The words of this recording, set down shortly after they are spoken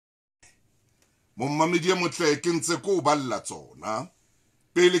Mommamedi motle ke ntse ko balla tsona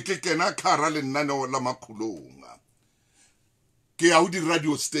pele ke kena khara le nnaneo la Makgulong ke ya ho di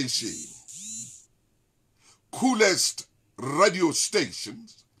radio station coolest radio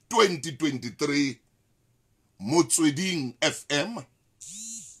stations 2023 Motsweding FM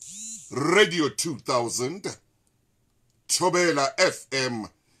Radio 2000 Thobela FM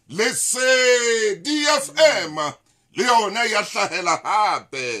lesedi FM le yona ya hlahela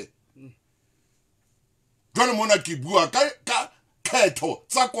hape jwale mona ke bua ka kgetho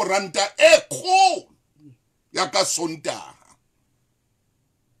tsa koranta e kgolo ya ka Sontaha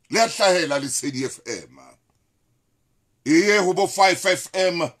le hlahela lesedi FM e ho bo 5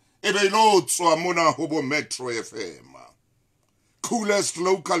 FM e be lo tswa mona ho bo Metro FM coolest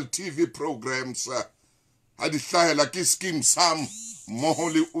local TV programs ha di hlahela ke Skim Sam mmoho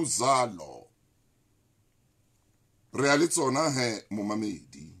le Uzalo re a le tsona he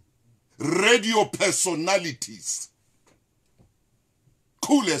momamedi radio personalities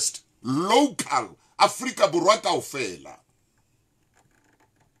coolest local Africa Borwa kaofela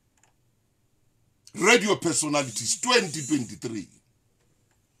radio personalities 2023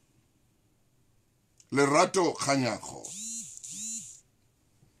 Lerato Khanyago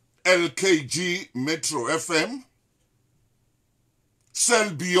LKG Metro FM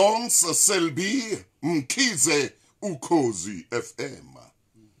Selby Mkhize Ukhozi FM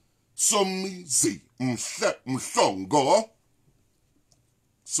Somizi Mhlongo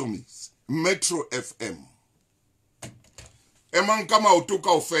Somizi Metro FM Emankama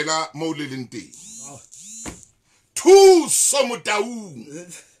utuka ufela Moulilinti Thuso Motaung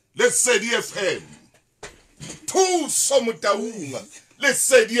lesedi FM Thuso Motaung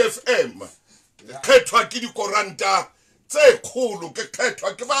lesedi FM khethwa ke di koranta tse kholo ke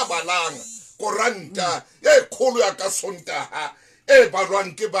khethwa ke ba balang koranta e kholo ya ka Sontaha e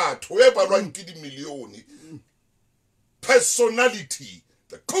balwang ke batho e balwang ke di milioni personality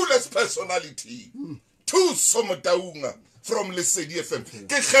the coolest personality Thuso Motaung from lesedi FM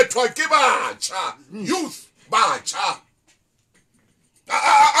ke khethwa ke batjha youth batjha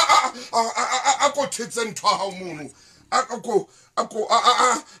ako thetsa ntho ha mono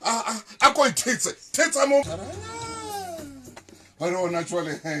ako ithetsa mo ba rona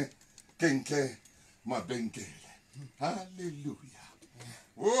tswale kenke mabenkele hallelujah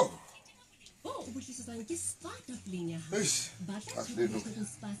oh ubushisisang ke startup lenya batla go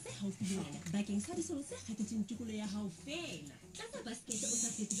space haufinyana bakeng sa disolo tse kgethetsweng tikolo ya hao fela tlatsa basket o sa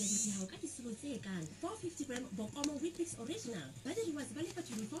fetile di hao ka disolo tse kang 450 gram bokomo Weetabix original ba di rewards ba le fa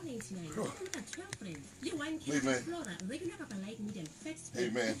 24.99 ka 12 friends le 1 kg flora regular kapa light medium flex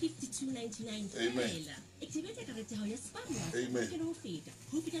 52.99 fela activate ka rete hao ya Spar ke no feta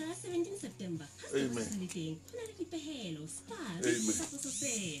ho fitela 17 September amen ho na le dipehelo Spar sa sesotho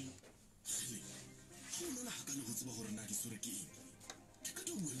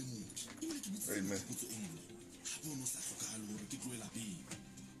Amen.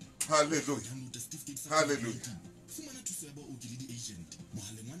 Hallelujah. Hallelujah.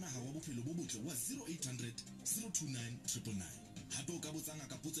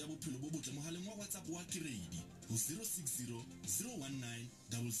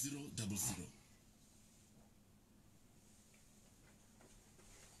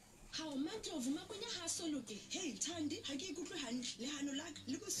 How matter of makonya ha soloke hey Thandi ha ke ikutlwe hantle le hano la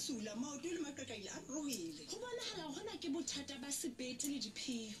le go sula maoto le makakaila a rohile go bona hala hona ke bothata ba sebete le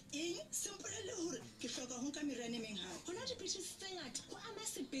diphio simple le hore ke hloka ho nka merene meng ha hona dipitse tse ngata go ama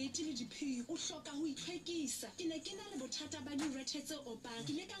sebete le diphio o hloka ho itlhwekisa ke ne ke na le bothata ba di rethetse opang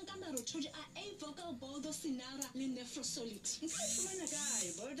ke le ka nka marothodi a vocal bordo sinara le nephrosolid nka fumana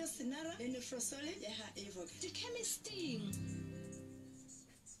kae bordo sinara le nephrosolid ya ha vocal di chemistry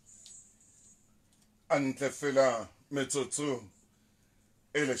Antle fela metsotso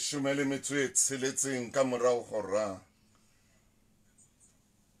ele shumele metsoe tseletseng ka morao hora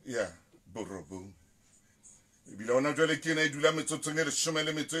ya borobo ebile ona jwale ke na idula metsotsong ele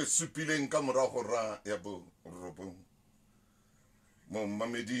shumele metsoe supileng ka morao hora ya borobo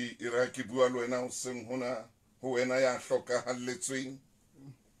Mommamedi ira ke bua le wena o seng hona ho wena ya hloka halletsweng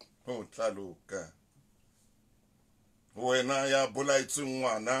ho tlaloka ho wena ya bolaitsweng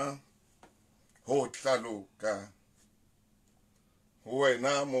ngwana ho tlaloka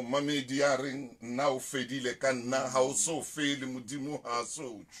wena mommamedi ya reng nna o fedile ka nna ha o so fele modimo ha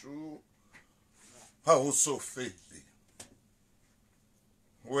so tshu ha o so fele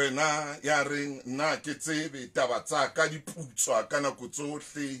wena ya reng nna ke tsebe taba tsa ka diputswa ka nako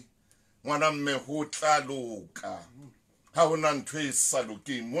tsohle ngwana mme ho tlaloka ha ona ntho e sa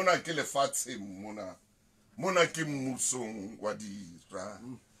lokeng mona ke lefatsheng mona ke mmusong wa dira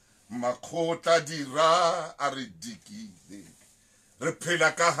makgotla dira a re dikile re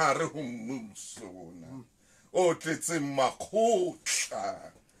phela ka hare ho mmuso ona o tletseng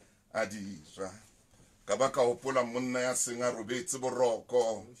makgotla a dira ka ba ka hopola monna ya seng a robetse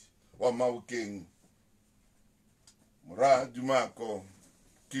boroko wa Maokeng mora Dumako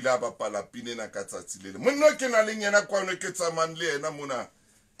kila bapala pinena ka tsatsi le monna ke na le yena kwano ke tsamang le yena mona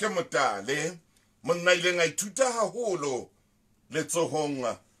ke Motale monna ile nga ithuta haholo le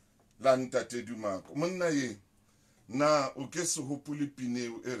tsohonga la ntate Dumako monna ye na o ke se hopole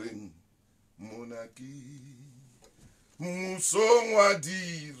pineo e reng mona ki musong wa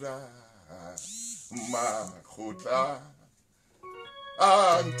dira makgotla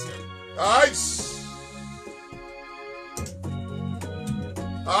anti aish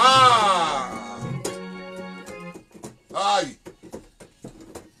ai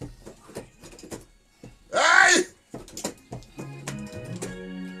ai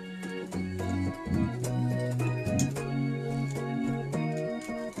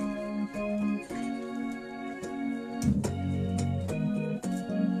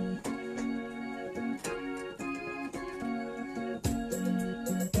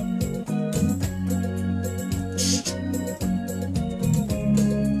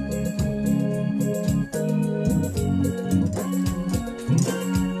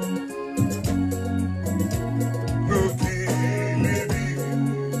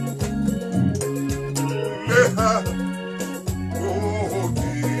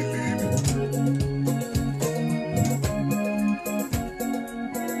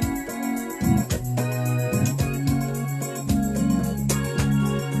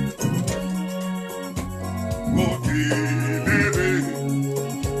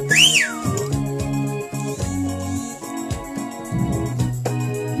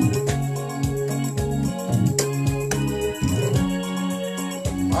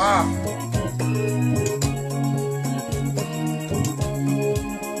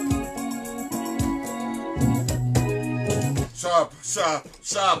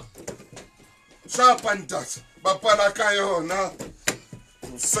Sharp and that. Bapala kayona.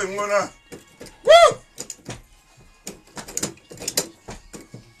 Sengona. Woo!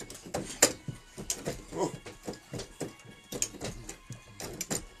 Oh.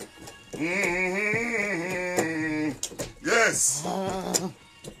 Yes.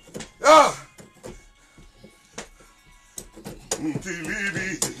 Ah.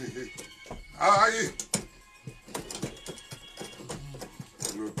 Mtilibi. Ai.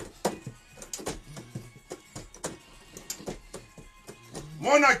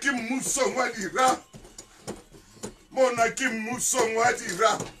 Mona ki mmuso wa dira. Mona ki mmuso wa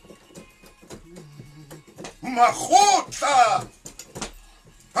dira. Makgotla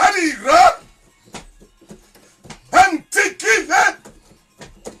a dira. Antikile.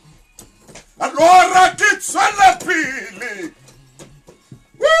 Allora che tswela pele.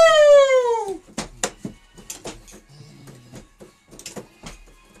 Woo!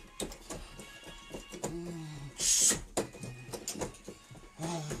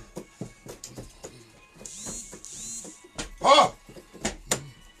 Oh!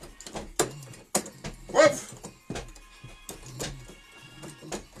 Whoop!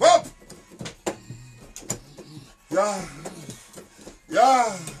 Whoop! Yeah!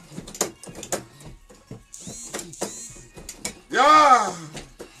 Yeah! Yeah!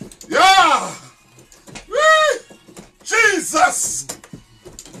 Yeah! Whee! Jesus!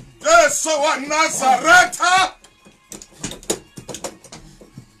 Yesu wa Nazareta!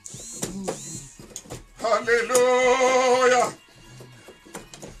 Hallelujah!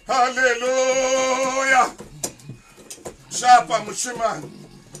 Hallelujah! Shapa mushima.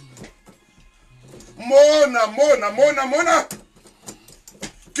 Mona.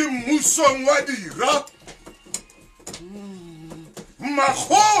 Ki mmuso wa dira.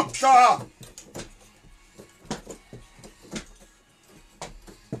 Makgotla.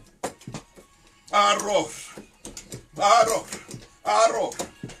 Arrow.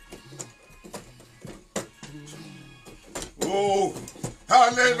 Oh,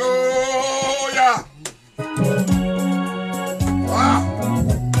 hallelujah. Ah.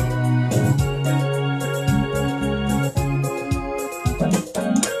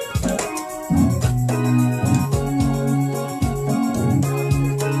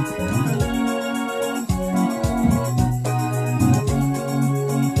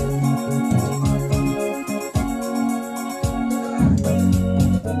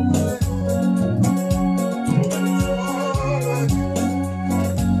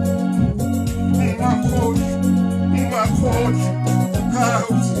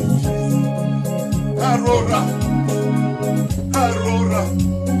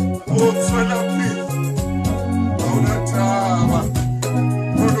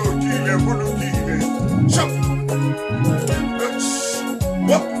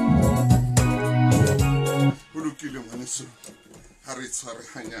 re tshware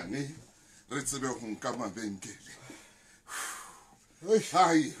hanyane re tsebe go nka mabenkele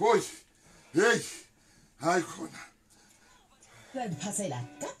hai hoi hey hai khona Phasela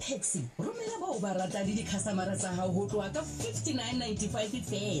ka Pexi romela ba o ba rata le di-customer tsa hao ho tloha ka 59.95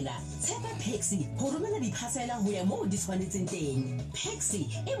 fela. Tshepa Pexi ho romela di-phasela ho ya moo di tshwanetseng teng. Pexi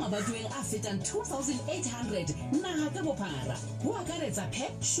e mabatoweng a fetang 2,800 naha ka bophara. Ho akaretsa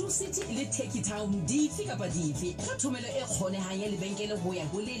Pep, Shoe City le Turkey Town dife kapa dife. Ka thomelo e kgonehang ya lebenkele ho ya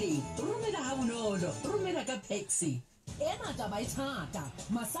ho le leng. Romela ha bonolo, romela ka Pexi. Ena taba e thata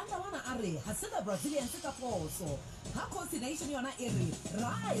masanda wana a re ha se ba Brazilians ka poso ha coordination yona e re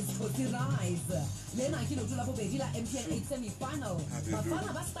rise Kosi rise lena ke lotula bobedi la MPL 8 semi final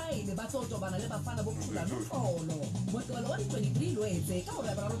bafana ba style ba tlo tobana le bafana bo phula no tlolo motlolo wa 23 loetse ka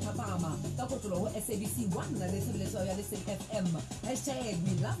hore ba thapama ka kotlo ho SABC 1 na le tshebeletso ya lesedi FM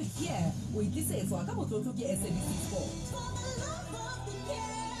 #we love it here o itlisetswa ka botlotlo ke SABC Sport.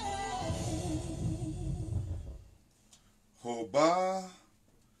 Hoba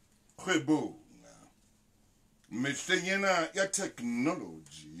kgwebong mehleng ena ya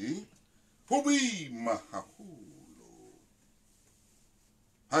technology ho boima haholo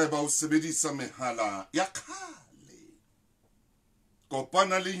haeba o sebedisa mehala ya khale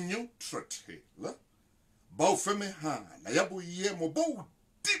kopana le Nutratel ba o fe mehala ya boemo bo hodimo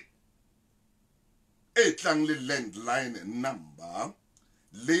e tlang le landline number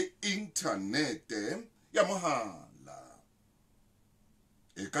le internet ya mohala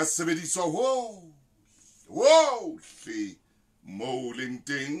e ka sebediswa hohle moo leng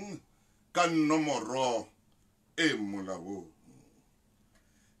teng ka nomoro e molaong.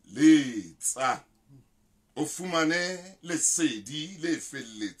 Letsa o fumane lesedi le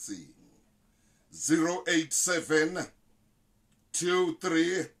felletseng 087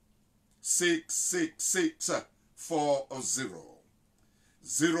 23 666 40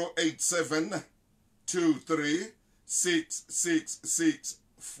 087 23 666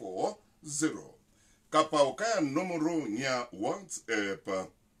 40 kapa o ka nomoro ya WhatsApp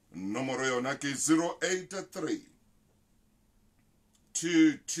nomoro yona ke 083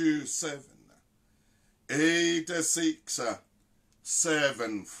 227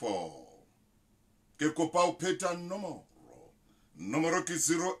 8674 ke kopa o pheta nomoro ke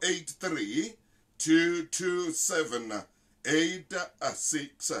 083 227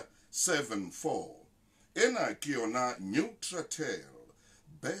 8674 ena ke yona Nutratel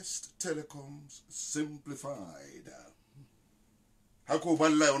Best Telecoms Simplified. Hako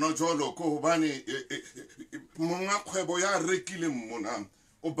balla yona jolo ko hobane monga kgwebo ya rekile mona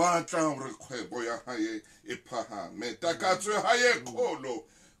o batla hore kgwebo ya hae e phahame takatswe hae kholo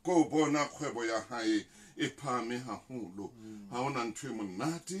ko bona kgwebo ya hae e phahame haholo ha ona ntwe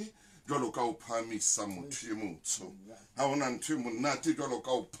monate jolo ka o phamisa motho e motsho ha ona ntwe monate jolo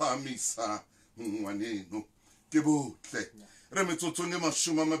ka o phamisa ngwaneno ke botle re metsotsong e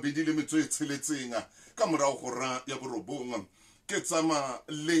 26 ka morao hora ya borobong ke tsama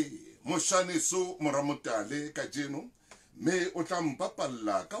le moshaniso moramotale ka jeno me o tla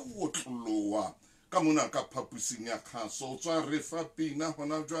mpapalla ka ho tlolowa ka mona ka phapusing ya khaso tswa re fa pina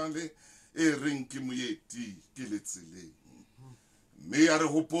hona jwale e reng ke moeti ke letseleng me ya re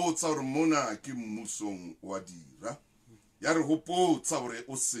hopotsa hore mona ke mmusong wa dira ya re hopotsa hore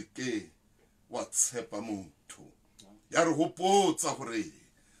o seke wa tshepa motho ya re hopotsa hore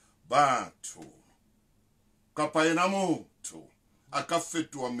batho kapa ena motho a ka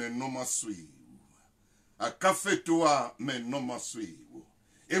fetoa meno masweu a ka fetoa meno masweu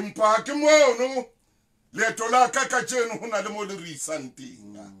empa ke mono leeto la ka jeno hona le mo le re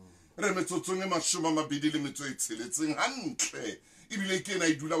isanting re metsotsong e 26 hantle ibile ke na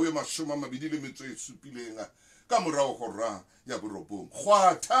idula o e 27 ka morao hora ya borobong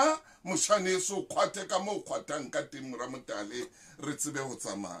khwatha moshaneso khwathe ka mo khwathang ka teng Ramotale re tsebe ho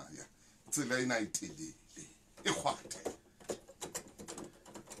tsamaya tsela ena e telele e khwathe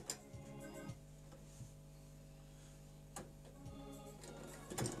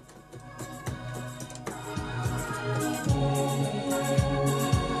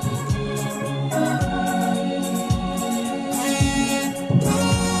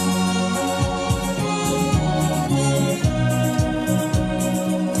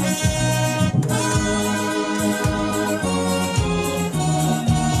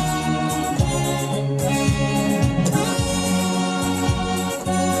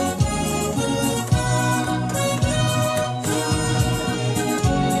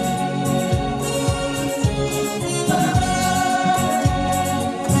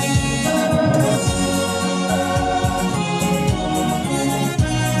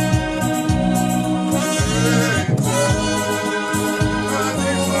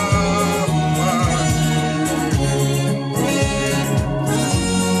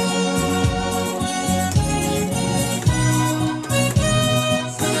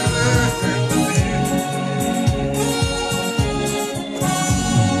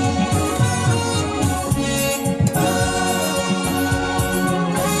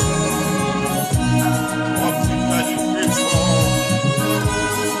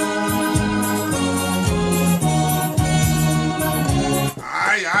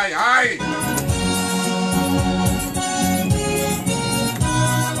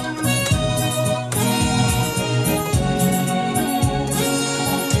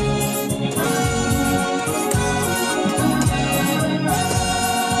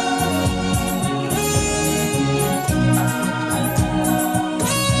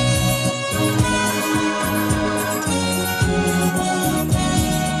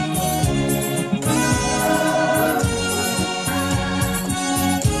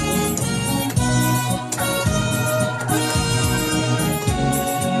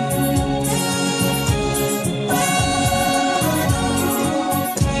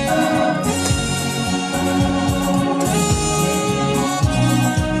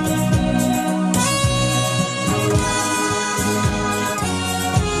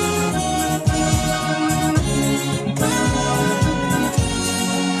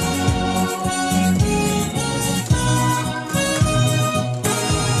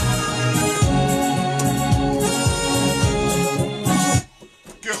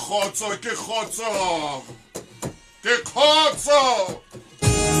khotso ke khotso ke khotso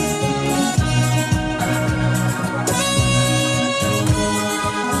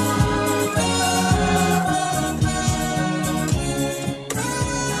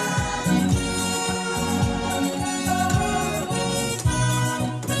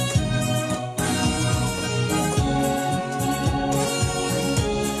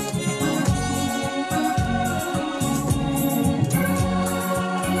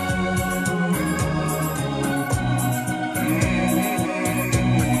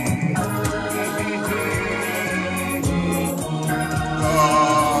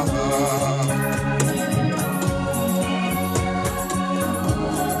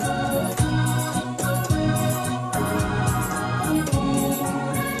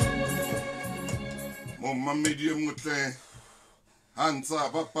medium mutle hantsa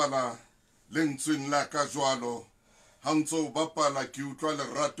bapala lentsweng la ka jwalo hantso bapala ke utlwa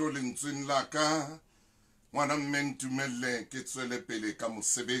lerato lentsweng la ka ngwana mme ntumelle ke tswele pele ka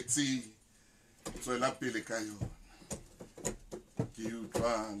mosebetsi tswela pele ka yona ke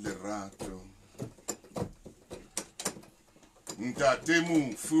utlwa lerato ntate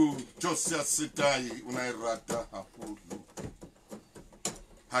mofu Josia Setai o na e rata haholo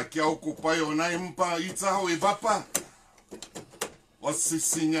ha ke a o kopa yona empa itsa ho e bapa wa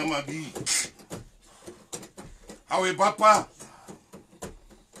sisinya mabi ha o e bapa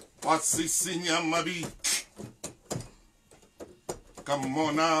wa sisinya mabi ka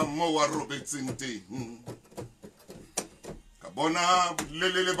mona mo wa robetseng teng ka bona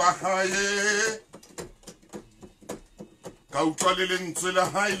lelele ba hae ka utlwa le lentswe la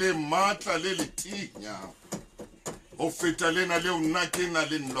hae le matla le letinya o feta lena leo nna ke na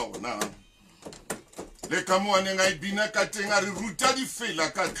le lona le ka mo aneng a ibina ka teng a re ruta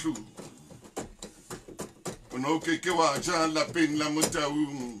difela ka tlu o no ke wa ja lapeng la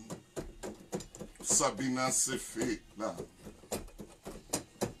Motaung Sabina Sefela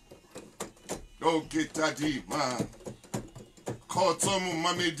o ke tadima khotso mo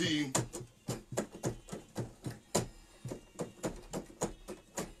mamedi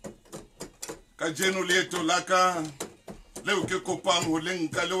ka jeno leeto la ka leo ke kopang ho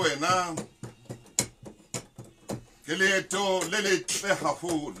lenka le wena ke leeto le letle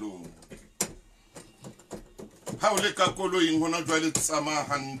haholo ha o le ka koloing hona jwale tsama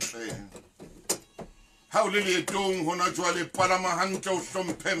hantle ha o le leetong hona jwale palama hantle o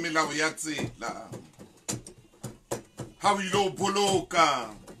hlomphe melao ya tsela ha o ilo boloka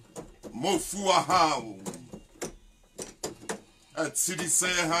mofu wa hao a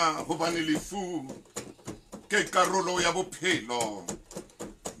tsidiseha hobane lefu ke karolo ya bophelo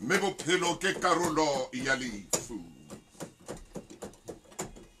mme bophelo ke karolo ya lefu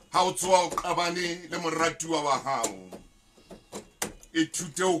ha o tswa o qabane le moratuwa wa hao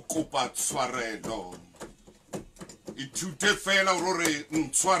ithute o kopa tshwarelo ithute fela o re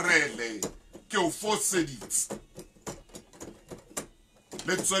ntshwarele ke o foseditse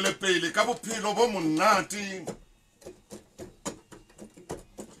le tswele pele ka bophelo bo monate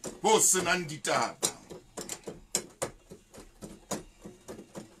bo senang ditaba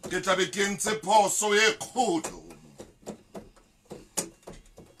ke tlabe ke ntse phoso e kgolo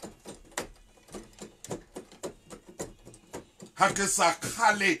ha ke sa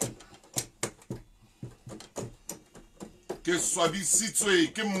khale ke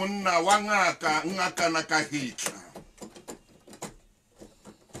swabisitswe ke monna wa ngakana ka hitla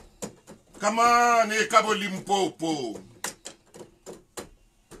kamane ka Bolimpopo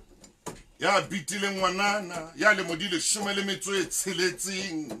ya bitile ngwanana ya le modile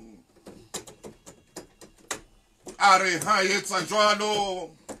 16 are ha etsa jwalo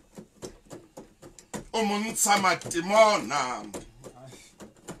o montsha matemona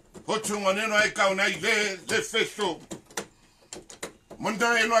ho thungwaneno a ikaona ile le fehlo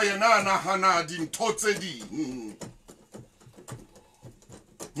monda eno yena na hana dintho tse ding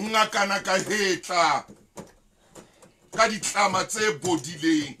ngakana ka hetla ka ditlama tse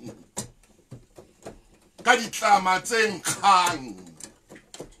bodileng ka ditlama tse nkgang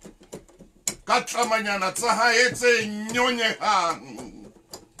ka tlamanyana tsa hae tse nyonyehang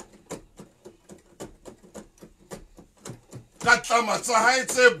ka tlama tsa hae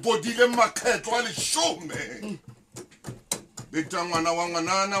tse bodileng makgetlo a 10 beta ngwana wa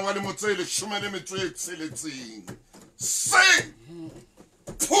ngwanana wa le motsele 16 se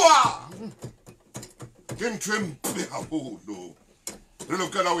pwa ke ntwe mpe haholo re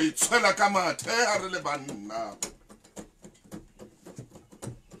lokela ho itshwela ka mathe ha re le banna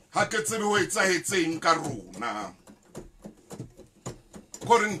ha ke tsebe ho etsahetseng ka rona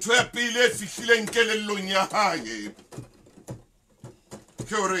gore ntwe ya pele e fihlileng kelellong ya hae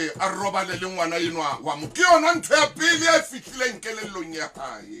ke hore a robale le ngwana enwa wa mo ke yona ntho ya pele ya fihlileng kelellong ya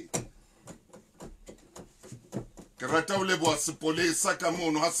hae. Ke rata o leboha sepolesa ka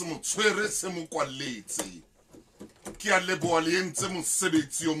mono ha se mo tshwere se mo kwalletse. Ke a leboha le entse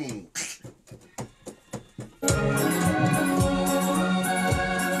mosebetsi o motle.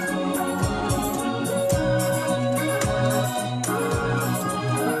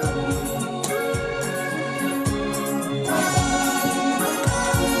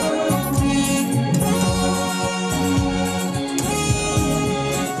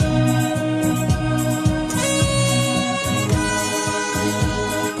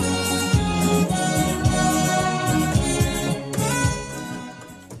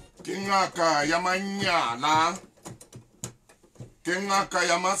 Ngaka ya manyala, ke ngaka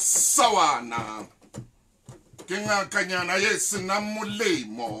ya masawana, ke ngaka nyana ye senang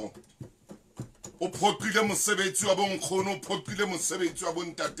molemo. O phoqile mosebetsi wa bonkgono, o phoqile mosebetsi wa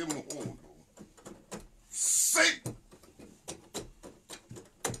bontatemoholo. Se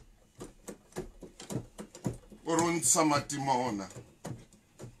o ntsha matimona,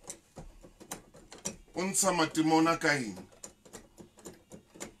 o ntsha matimona ka eng?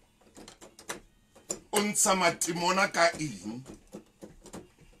 Unsa matimona ka ing.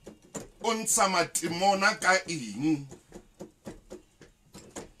 Unsa matimona ka ing.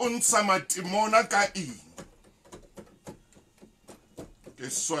 Unsa matimona ka ing. Ke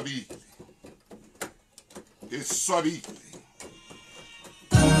swabile. Ke swabile.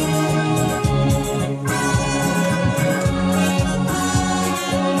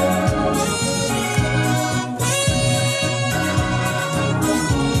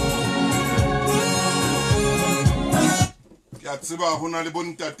 Ya tseba hona le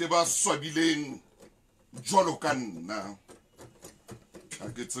bontate ba swabileng jwalo ka nna. Ha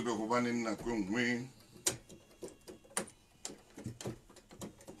ke tsebe hobane nako nngwe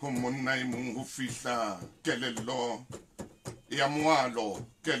ho monna e mong ho fihla kelello ya moalo,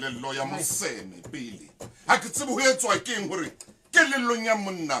 kelello ya moseme pele. Ha ke tsebe ho etswa keng hore kelellong ya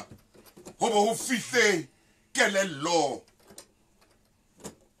monna ho bo ho fihle kelello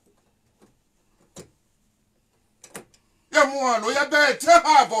ya moalo ya bethe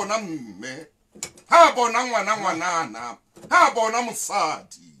ha bona mme, ha bona ngwanana, ha bona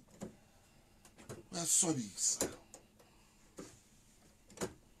mosadi. Ba swabisa.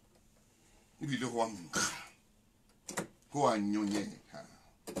 Ebile ho nkga, ho a nyonyeha.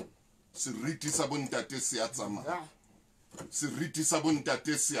 Seriti sa bontate se a tsamaya. Seriti sa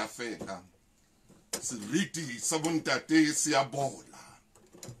bontate se a fela. Seriti sa bontate se a bola.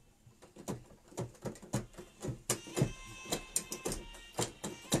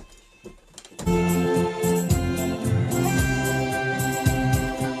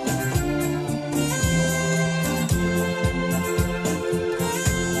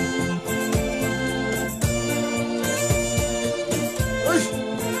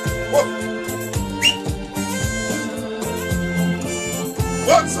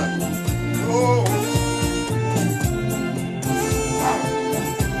 What's that? Oh.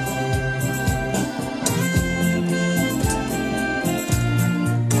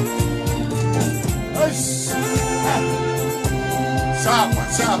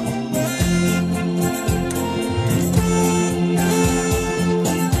 Chapa.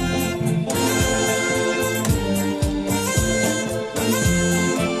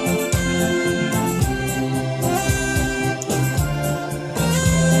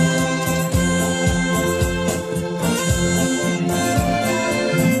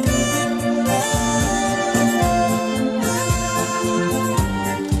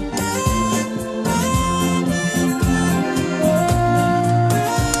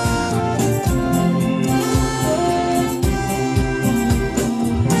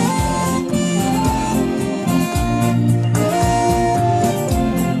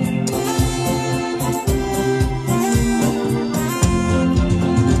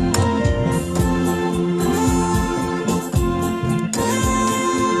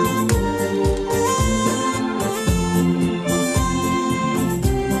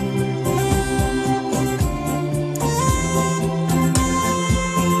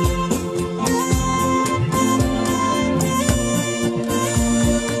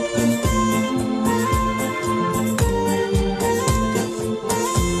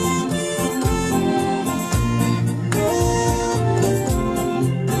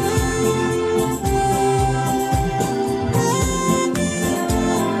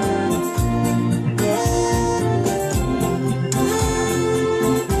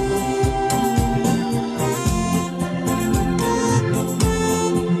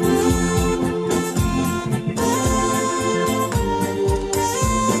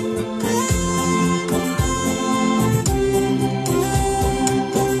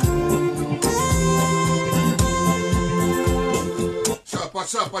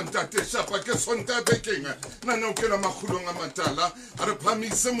 shapa ntate shapa ke sonta bekeng nana o kena Makgulong a matala a re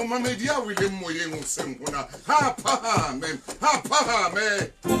phamise mo mamedi a wile moyeng o seng hona ha phahame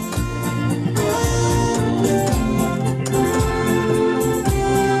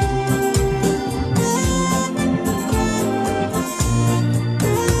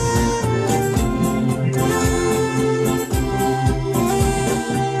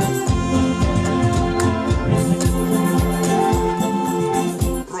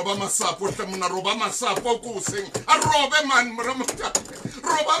masapo tla mona roba masapo ko seng a robe man mramata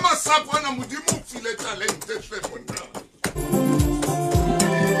roba masapo na modimo file talente hle mona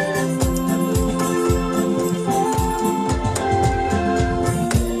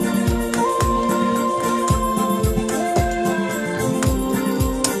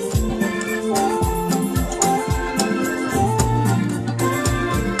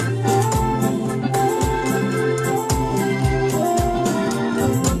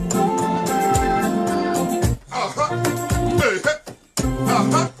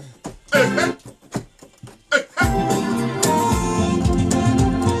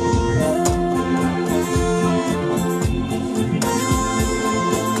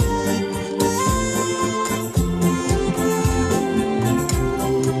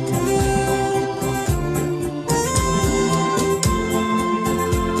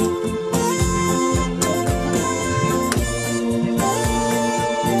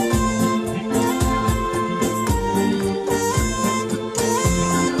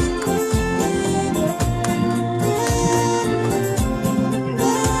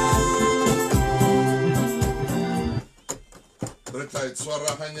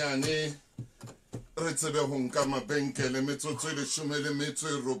re tsebe ho nka mabenkele metsotso e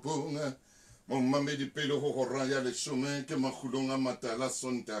 19 mo mamedi pele ho hora ya 10 ke Makgulong a matala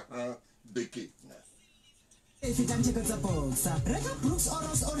Sontaga bekeng If you can take a boxa, Reka Brooks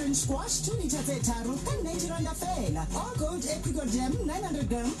Oros Orange Squash, 2 liters a taro, 90 rand a fela. All gold apricot jam, 900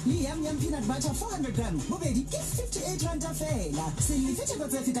 gram. Yum yum peanut butter, 400 gram. Bobedi, give 58 rand a fela. See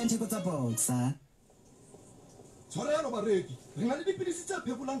if you can take a boxa. Tshwarelo bareki re na le dipidisi tse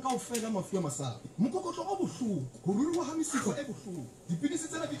phekolang kaofela mafu a masapo mokokotlo o bohloko ho ruruwa ha mesifa e bohloko dipidisi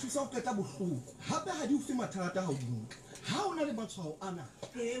tsena di thusa ho qeta bohloko hape ha di o fe mathata ha o di nka ha o na le matshwao ana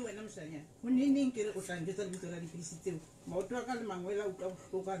wena mosanyana ho neng ke re o tlangetsa lebitso la dipidisi tseo maoto a ka le mangwela o ka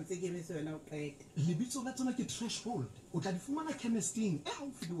bohloko a ntse ke emetse wena o qete lebitso la tsona ke threshold o tla di fumana chemisteng e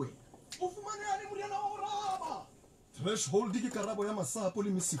haufi le wena o fumana le moriana o raba threshold ke karabo ya masapo le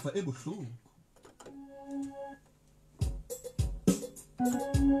mesifa e bohloko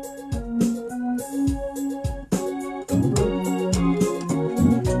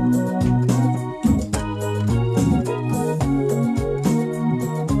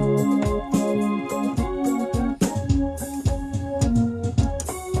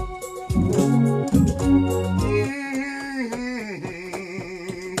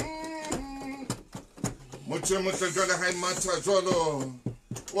Jole hai mata jolo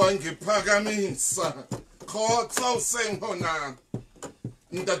wangi pagamisa khotsa useng hona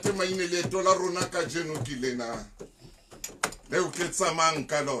ntate Maine le dola rona ka jeno kilena le o ke tsamang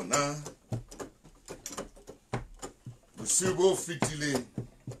ka lona bosibo fitile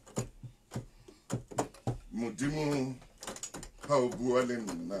modimo ha o bua le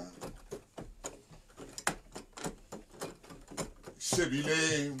nna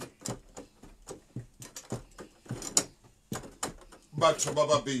shebile batho ba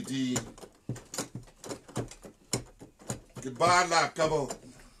babedi ke bala ka bona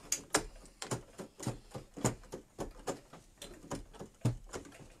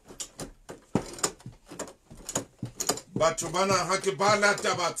batho bana ha ke bala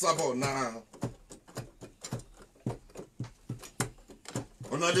taba tsa bona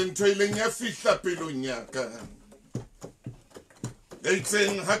ona le ntho ileng ya fihla pelong ya ka e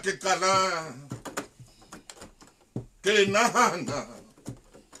itseng ha ke qala ke nahana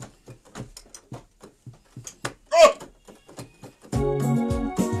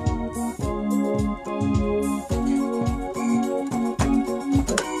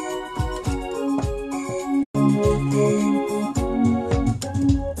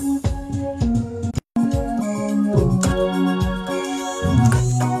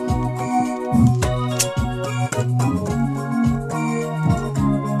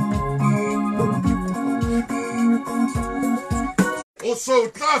so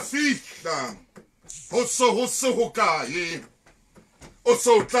tla fihla ho so ho kae o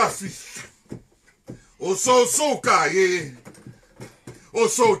so tla fihla o so kae o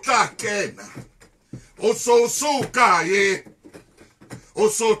so tla kena o so kae o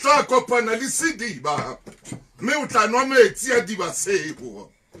so tla kopana le sediba mme o tla nwa metsi a diba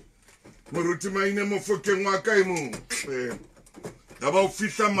sebo moruti Maine mofokeng wa ka e motle ya ba o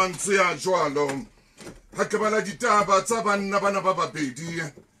fihla mantswe a jwalo ha ke bala ditaba tsa banna bana ba babedi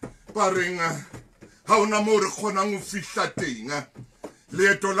ba reng ha ona mo re kgonang ho fihla teng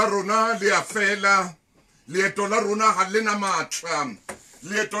leeto la rona le a fela leeto la rona ha lena matla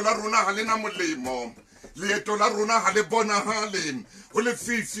leeto la rona ha lena molemo leeto la rona ha le bonahale ho le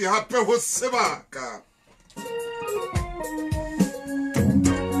fifi hape ho sebaka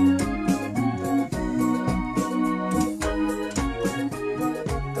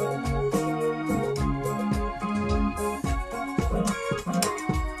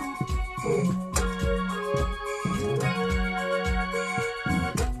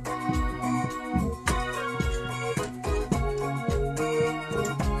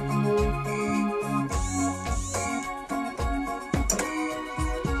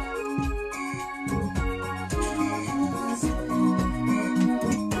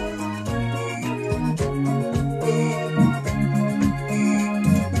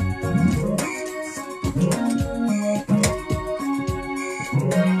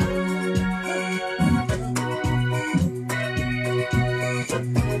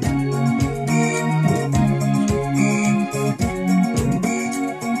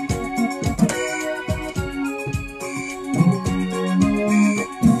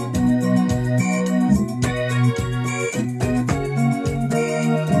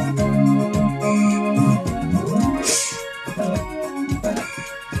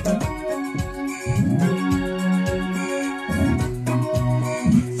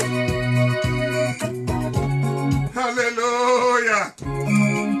Hallelujah.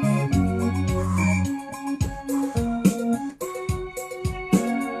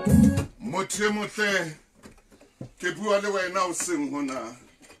 Motle ke bua le wena o seng hona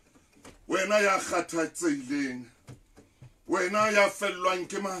wena ya kgathatseileng wena ya fellwang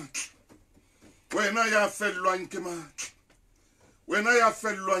ke matla wena ya fellwang ke matla wena ya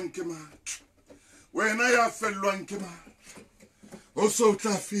fellwang ke matla wena ya fellwang ke matla o so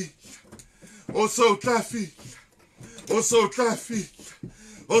tla fihla o so tla fihla o so tla fihla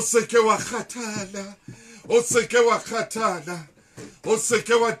o se ke wa kgathala o se ke wa kgathala o se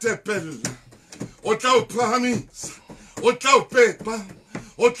ke wa tepella o tla o phahamisa o tla o pepa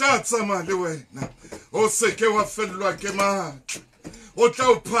o tla tsamaya le wena o se ke wa fellwa ke matla o tla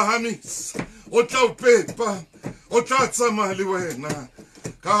o phahamisa o tla o pepa o tla tsamaya le wena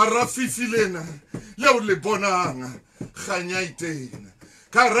ka hara fifi lena leo le bonang kganya itena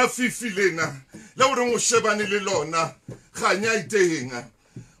ka hara fifi lena leo re mo shebane le lona kganya itena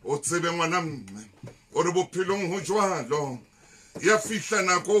o tsebe ngwana mme o re bophelong ho jwalo ya fihla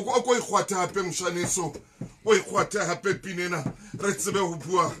nako o ko ikgwatha hape mshaneso o ikgwatha hape pinena re tsebe ho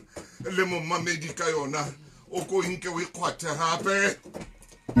bua le momamedi ka yona o ko nke o ikgwatha hape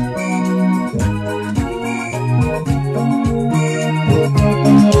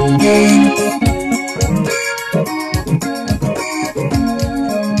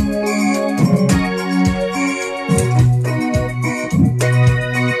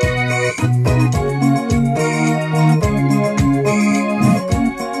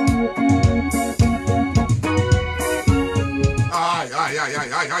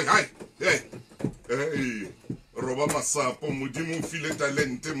Hey, roba masapo modimo o file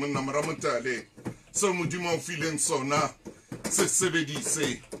talente monna mara motale se modimo o fileng sona se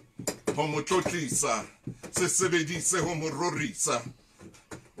sebedise ho motlotlisa se sebedise ho mororisa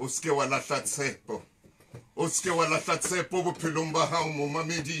o ske wa lahla tshepo o ske wa lahla tshepo bophelong ba hao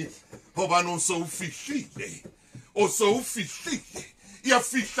momamedi hobane o so o fihlile ya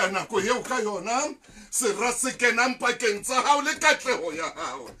fihla nako eo ka yona se ra se kenang pakeng tsa hao le katleho ya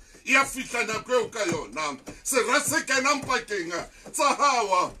hao ya fihla nako eo ka yona se ra se kenang pakeng tsa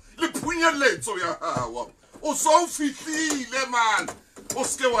hao le phunyeletso ya hao o so o fihlile man o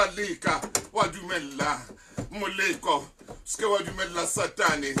ske wa leka wa dumella moleko ske wa dumella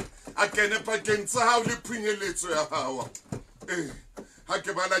satane a kene pakeng tsa hao le phunyeletso ya hao ha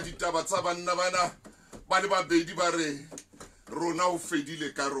ke bala ditaba tsa banna bana ba le babedi ba re rona o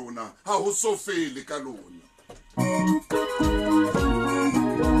fedile ka rona ha ho so fele ka lona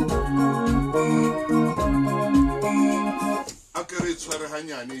a ke re tshware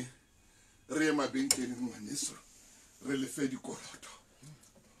hanyane re ye mabenkeleng ngwaneso re le fe dikoloto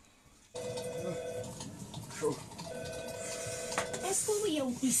Esko o ya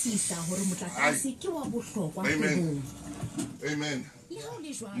utlwisisa hore motlakase ke wa bohlokwa Amen. Amen.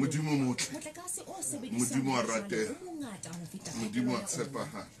 Modimo motle. motlakase o sebediswang Modimo a rate. o mongata ho feta Modimo a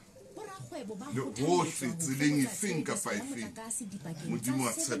tshepahala. borakgwebo ba hohle tseleng efeng kapa efeng modimo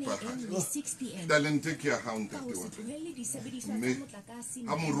a tshepahala talente ke ya hao ntate wa mme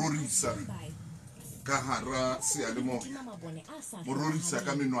a mo rorisa ka hara seyalemoya mo rorisa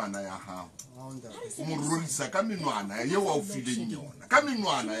ka menwana ya hao o mo rorisa ka menwana ye wa o fileng yona ka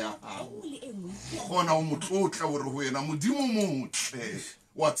menwana ya hao gona o motlotla hore ho yena modimo motle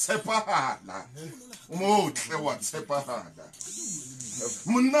wa tshepahala motle wa tshepahala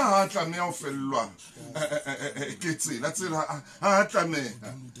monna ha tlameha ho fellwa ke tsela ha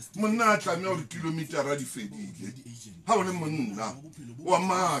tlameha monna ha tlameha hore kilometera di fedile ha o le monna wa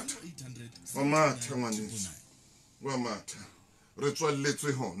matha ngwaneso wa matha re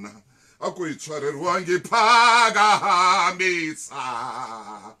tswalletswe hona a ko itshwarere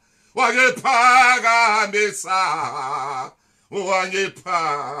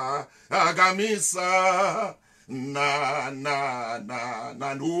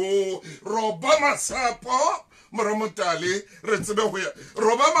na no roba masapo moromotale re tsebe ho ya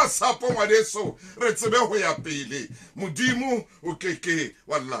roba masapo ngwaneso re tsebe ho ya pele modimo o keke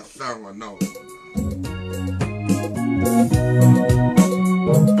wa lahla ngwana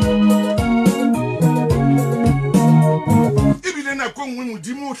ebile nako nngwe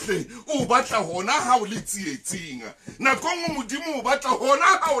modimo ohle o batla hona ha o le tsietsing nako nngwe modimo o batla hona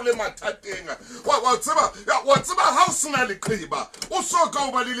ha o le mathateng wa tseba ha o sena leqeba o soka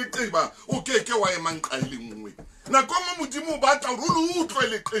o ba le leqeba o keke wa ema nqa le nngwe nako nngwe modimo o batla hore o le utlwe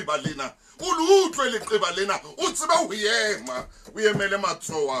leqeba lena o tseba ho ema o emele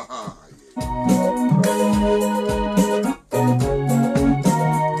matsoho a hae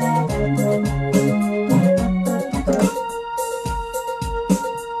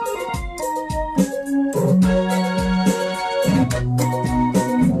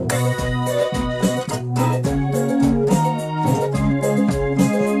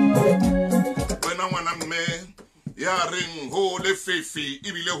fefe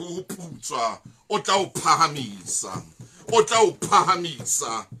ebile ho putswa o tla o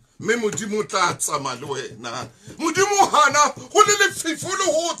phahamisa me modimo tla tsama le wena modimo hana ho le lefifi le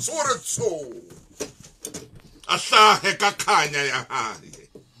ho tsoretso a hlahe ka khanya ya hae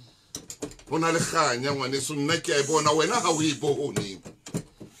hona le khanya ngwaneso nna ke a bona wena ha o e bone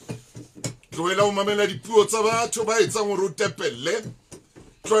tloela o mamela dipuo tsa batho ba etsang hore o tepelle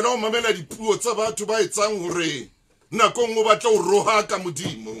tloela o mamela dipuo tsa batho ba etsang hore nako nngwe batla o roha ka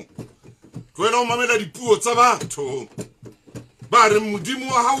modimo tloela o mamela dipuo tsa batho ba re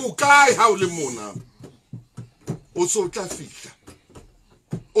modimo wa hao kae ha o le mona o so tla fihla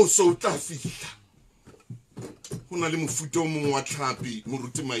ho na le mofuta o mongwe wa tlhapi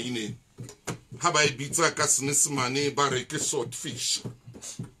moruti Maine ha ba e bitsa ka Senyesemane ba re ke swordfish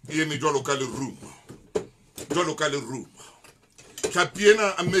e eme jwalo ka leruma tlhapi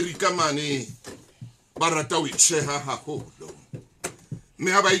ena America mane ba rata o itsheha haholo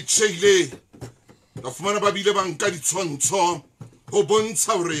mme ha ba itshehile ba fumana ba bile ba nka ditshwantsho ho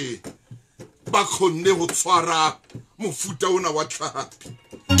bontsha hore ba khonne ho tshwara mofuta ona wa tlhapi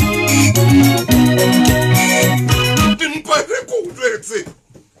dimpare ko utlwetse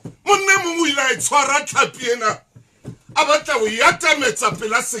monne mongwe ile tshwara tlhapi ena a batla ho yatametsa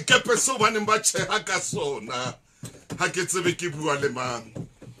pela sekepe so baneng ba tsheha ka sona ha ke tsebe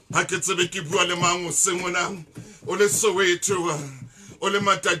ke bua le mang o sengona o le Soweto o le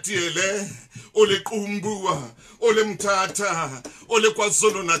Matatiele o le Qumbua o le Mthatha o le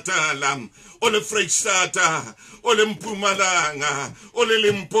KwaZulu-Natal o le Freystata o le Mpumalanga o le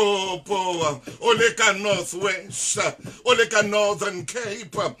Limpopo o le ka Northwest o le ka Northern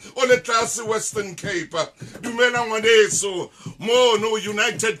Cape o le tlase Western Cape dumela ngwaneso mono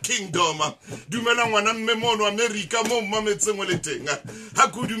United Kingdom dumela ngwana mme mono America mo mametseng o le teng ha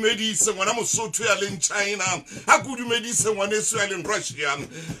ku dumedise ngwana Mosotho ya leng China ha ku dumedise ngwaneso ya leng Russia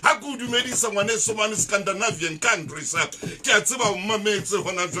ha ku dumedise ngwaneso man Scandinavian countries ke a tseba o mametse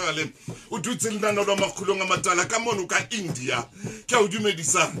hona jwale o dutse lena lo Makgulong a matala ka mono ka India ke a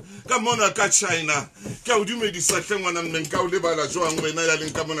dumedisa ka mono ka China ke a dumedisa hlengwana mme nka o lebala jwang wena ya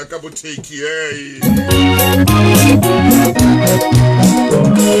leng ka mona ka boteki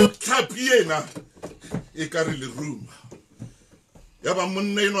Thapiena e ka re le room ya ba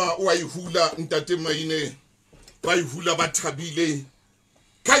monna enwa o a ihula ntate Maine ba ihula ba thabile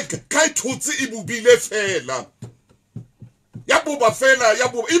kai thotse e bobile fela ya boba fela ya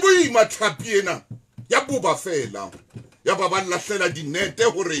boba ibo Thapiena ya boba fela ya ba lahlela dinete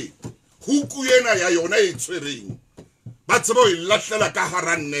hore huku yena ya yona e tshwereng ba tsebo e lahlela ka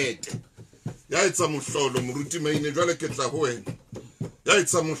hara nete ya etsa mohlolo moruti Maine jwale ke tla ho wena ya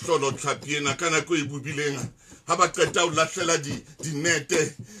etsa mohlolo Thapiena kana ko e bobileng ha ba qeta o lahlela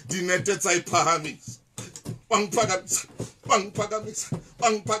dinete tsa iphahamisa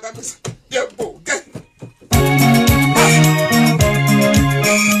bangphakamisa yebo ke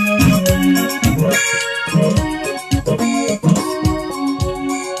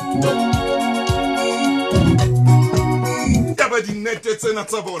yaba dinete tsena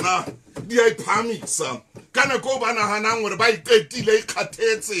tsa bona di a iphahamisa kana ko ba nahanang hore ba iqetile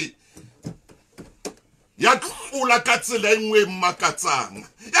ikhathetse ya tlola ka tsela engwe makatsang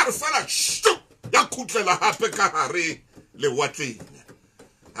ya re fela ya khutlela hape ka hare le watleng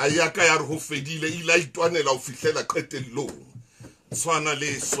a ya ka ya re ho fedile ila itwanela ho fihlela qetellong tshwana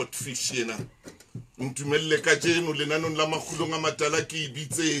le swordfish yena ntumelle ka jeno lenanong la Makgulong a matala ke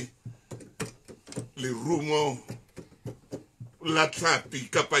ibitse le rumo la tlhapi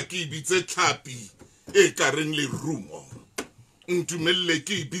kapa ke ibitse tlhapi e ka reng le rumo ntumelle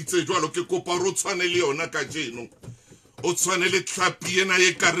ke ibitse jwalo ke kopa ro tshwane le yona ka jeno o tshwane le tlhapi ena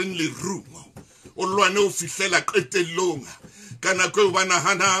e ka reng le rumo o lwane o fihlela qetellong kana ko ba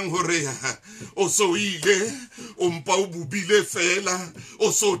nahanang hore o so ile o mpa o bubile fela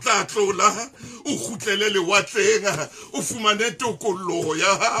o so tla tlola o khutlele le watleng o fumane tokoloho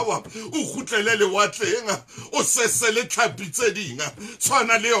ya hawa o khutlele le watleng o sesele tlhapitse dinga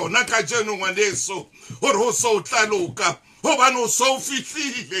tshwana le yona ka jeno ngwaneso hore o so tla loka hobane o so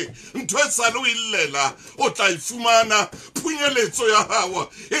fihlile ntho e sa lo illela o tla ifumana phunyeletso ya hawa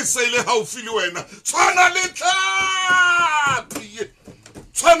e se ile haufi le wena tshwana le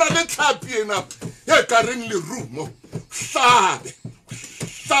tlhapi ena e ka reng le rumo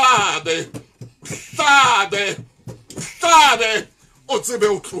hlabe o tsebe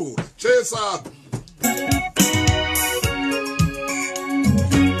o tlola chesa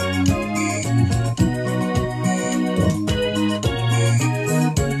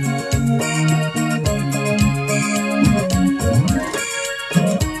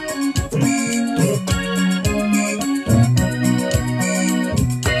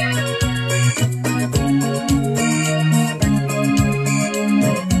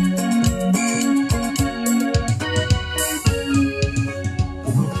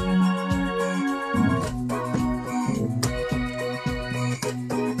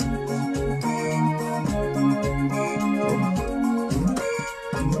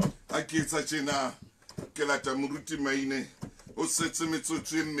tjena ke lata moruti Maine o setse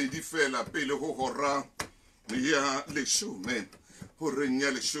metsotso e mmedi fela pele ho hora ya leshome hore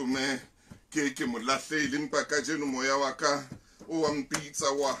nya leshome ke molahlele mpa ka jeno moya wa ka o wa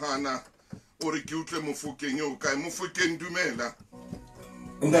mpitsa wa hana o re ke utlwe mofokeng yo kae mofokeng dumela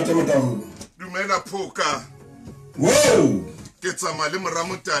ntate Motaung dumela phoka wow ke tsama le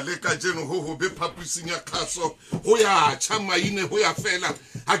moramotale ka jeno ho be phapising ya khaso ho ya tjha Maine ho ya fela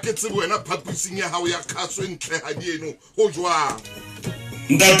ha ke tsebe wena phapising ya hao ya khaso ntle ha dieno ho jwang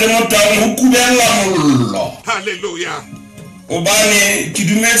ntate Motaung ho kubela mollo haleluya obane ke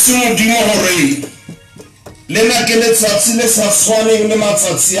dumetse modimo hore lena ke letsatsi le sa tshwaneng le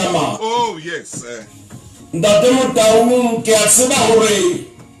matsatsi a mang oh yes ntate Motaung ke a tseba hore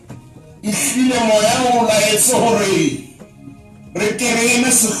ihlile moya o laetse hore re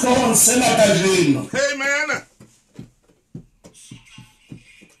kerene sehloohong sena ka jeno amen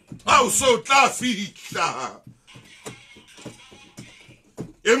au so tla fihla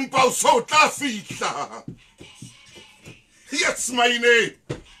empa o so tla fihla yes Maine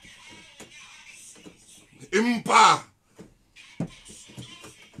empa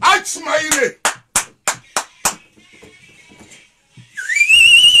ach Maine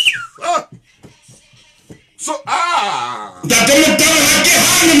so ntate Motaung ha ke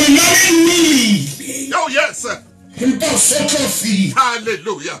hane menane oh yes empa so tla fihla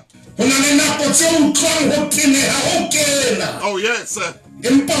hallelujah hona le nako tse utlwang ho teneha ho kena oh yes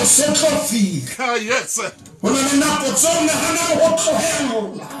empa so tla fihla yes hona le nako tse o nahanang ho tlohela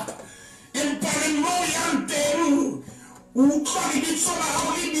empa re mo yang teng o utlwa lebitso la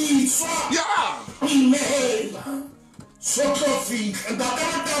hao le bitswa yeah inehela so tla fihla ntate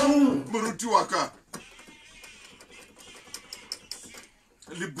Motaung moruti wa ka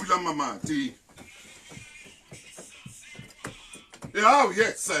le bula mamati oh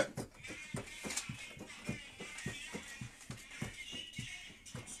yes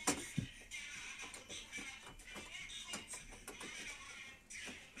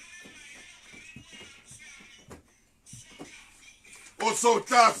o so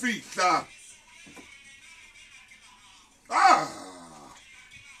tla fihla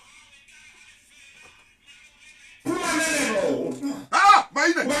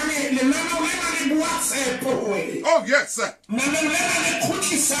Maine oh yes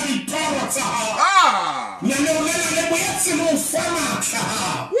le boetse mo fama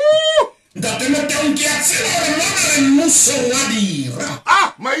Ntate Motaung ke a tsela re mona re mmuso wa dira.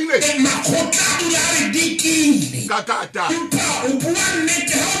 Maine. Makgotla a dula a re dikile. Kakata. Empa o bua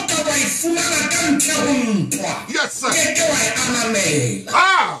nnete ha o ka wa e fumana ka ntle ho ntwa. Yes, sir. Ke wa e ananela.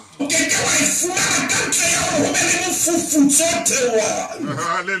 Ke wa e fumana ka ntle ya hore ho be le mofufutso o theohang.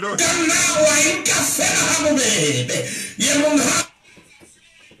 Hallelujah. Ka nna wa e nka fela ha bobebe. Ye mong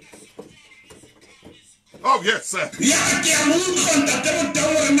Oh, yes, sir. Ya ke a mo utlwa Ntate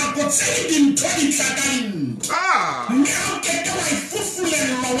Motaung re nako tse dintho di tlhakaneng. Mme ha o keke wa e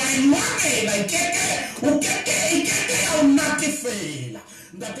fufulelwa wa e lwanela o keke ya o natefela.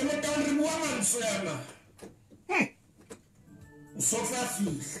 Ntate Motaung re bua mantswe yana. O so tla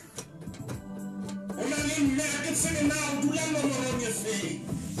fihla. O na le mme a ke tsebe na o dula nomorong e feng.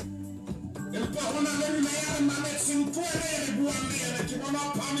 Empa ho na le mme ya re mametseng puo ena e re buang le yena ke bona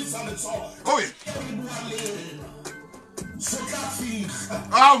o phamisa letsoho. Oh, yeah.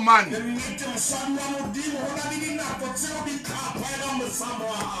 Oh man.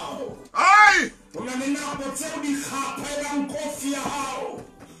 Aye.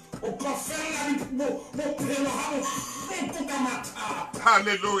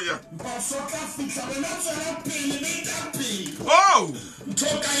 Hallelujah. Oh.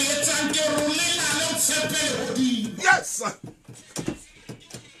 Yes.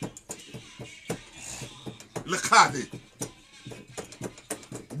 Lekade.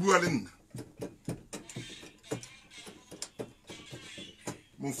 Bualin.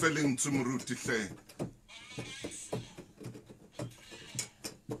 Mon felling to moruti hle.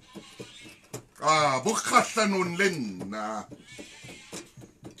 Bukhatlanun lenna.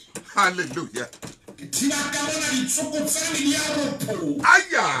 Hallelujah.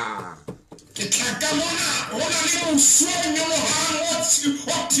 Aya.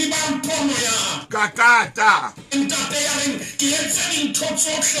 Kakata.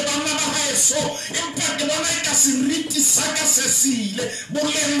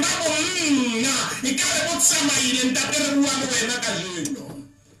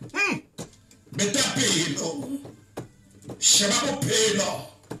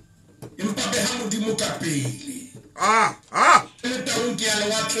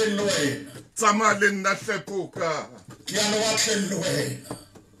 Samalin na sepuka.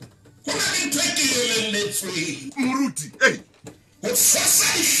 Moruti, hey.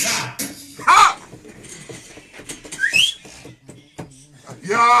 Ha!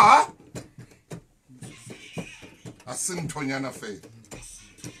 Ya! Asintonyana fe.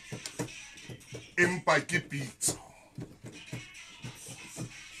 Empa ke pizza.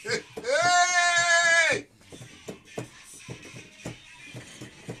 Hey!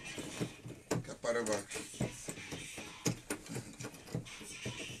 Kaparaba.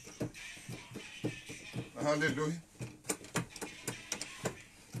 Hallelujah.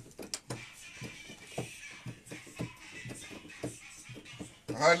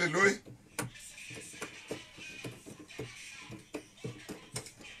 Hallelujah.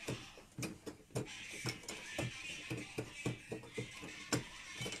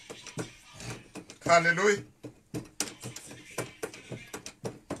 Hallelujah.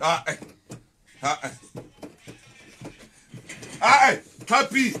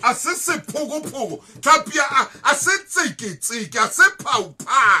 Tapi asese pogo tapi asetse ke ase pau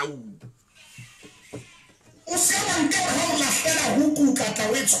o se wa nka ha o la fela huku kata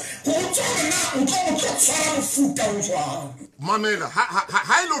wetso go tsona na o tlo tsara mofuta o jwa mamela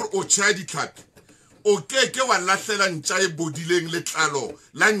ha ile o tshadi tlhapi o keke wa lahlela ntja e bodileng letlalo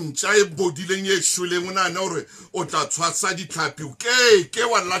la ntja e bodileng e shuleng o nana hore o tla tshwasa ditlhapi o keke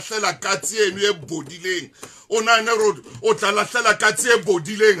wa lahlela katsi eno e bodileng o nana hore o tla lahlela katsi e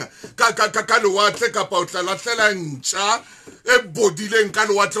bodileng ka lewatle kapa o tla lahlela ntja e bodileng ka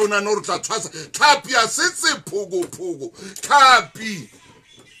lewatle o nana hore o tla tshwasa tlhapi a setse phogo tlhapi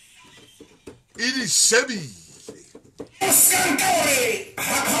e di shebile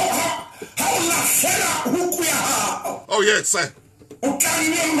oh yes sir.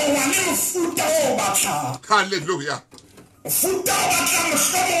 Hallelujah.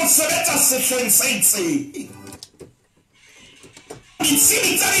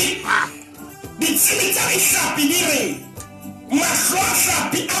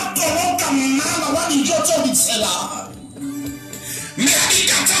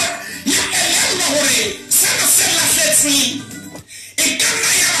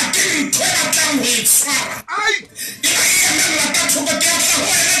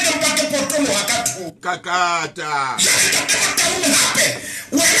 Kakata.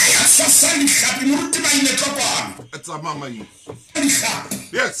 It's a mama.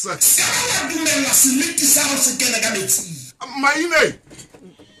 Yes. Skala dumela seriti sa go se kene ka metsi. Maine.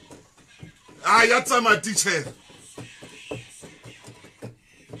 Ah, ya tsama teacher.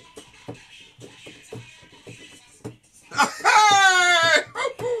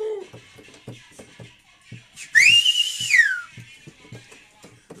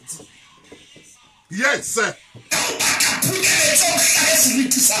 Yes, sir.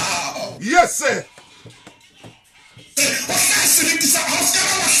 Yes, sir.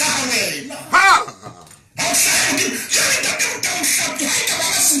 Ha!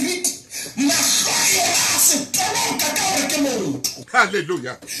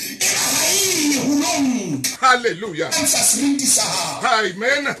 Hallelujah. Hallelujah.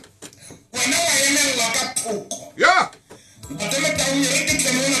 Amen. Yeah.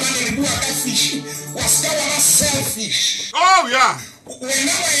 Oh, yeah.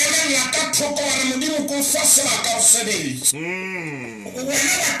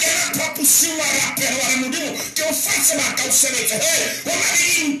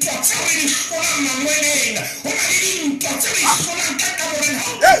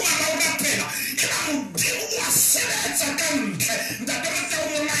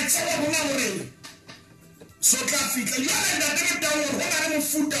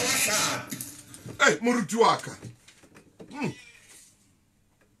 Hey, moruti waka.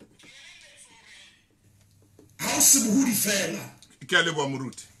 House buhudi fela. Ke a leboa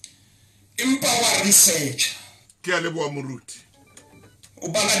moruti. Empa wa research. Ke a leboa moruti. O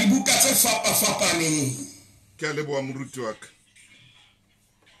bala dibuka tse fapaneng. Ke a leboa moruti waka.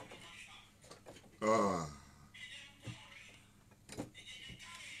 Ah.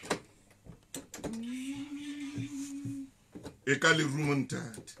 E ka le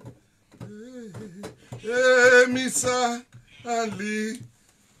rumontate. Misa Ali.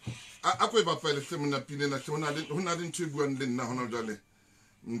 A ko ba fa le femona pine na hona le ntwe buang le nna hona jale.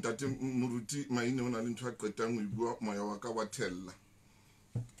 Ntate moruti Maine hona le ntwe a qetang ho bua moya wa ka wa thella.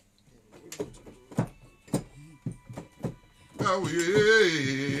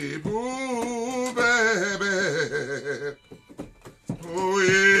 Awe bu bebe. O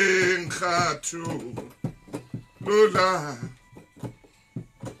enkhathu. Lola.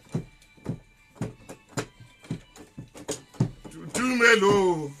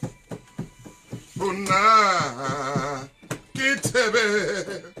 Tumelo. Bona. Kitebe.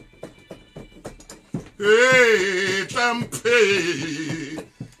 Hey, tampe.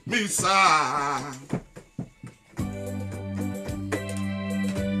 Misa.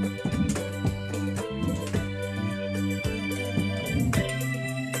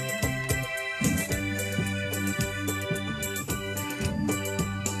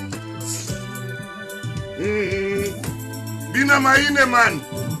 Bina Maine man.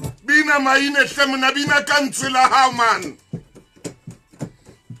 Bina Maine semna bina kansela how man.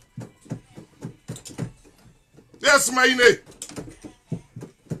 Yes Maine.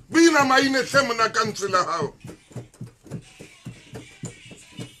 Bina Maine semna kansela how.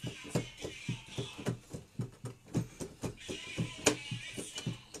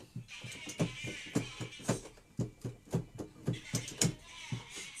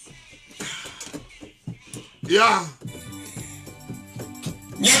 Yeah.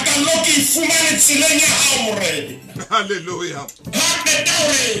 Nyakaloki fumane tsilenya haure. Hallelujah. Hake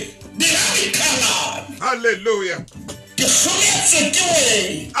taure. Dirari kala. Hallelujah. Kishuletse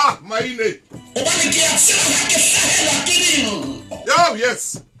kiwe. Ah, Maine. Obani kiatsila hake sahela kirin. Oh,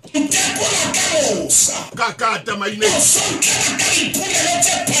 yes. Utekula kamosa. Kakata Maine. Sonkela kari pule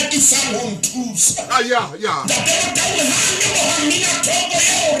lote Pakistan huntusa. Ah, yeah, yeah. Datema taule hanyo hamina togo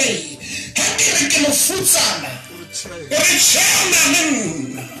yaure. Hakiri kino futsana. Urichana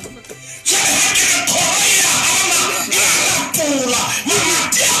nina. Chale hakiri korea ama yalapula.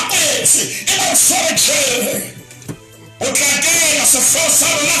 Mamatia pesi. Ila usoreche. Ukagela sefosa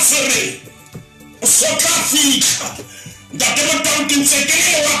nasiri. Usokafika. Datema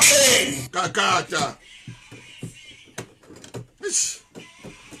taunkinsekele wake. Kakata.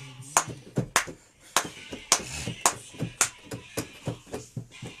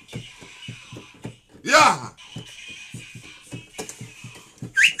 Yeah.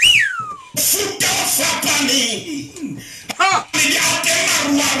 Futa sapani. Ha. Ni ate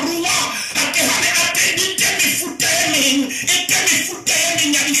marua. Ate hane ate nitemi futeni. Itemi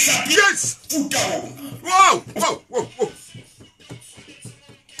futeni nyari sapi. Yes. Futa. Wow, wow, wow, wow.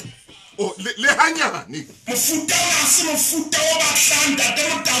 Oh, le hanya ni. Mufuta wasi mufuta wabashanda.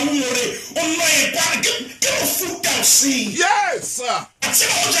 Demo taumore. Ono kwa. Demo futa si. Yes, sir.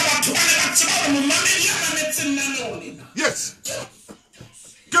 Atsima uja watuwane. Atsima wamumane yana metina nolina. Yes.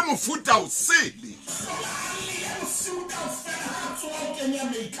 ke mofuta o sele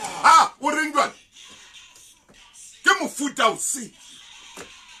o reng jwale ke mofuta o sele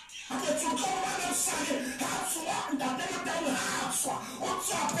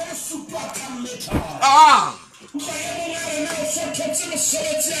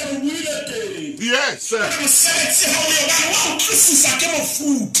yes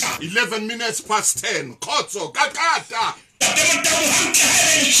 11 minutes past 10 khotso kakata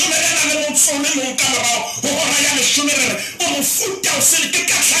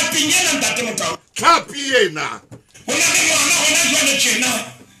Klapi yena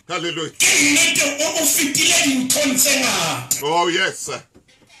hallelujah oh yes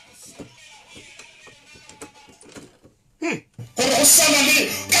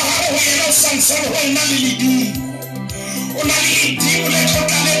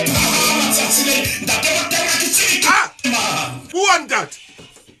who want that?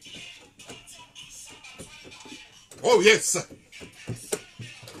 Oh yes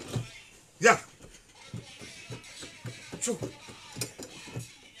yeah sure.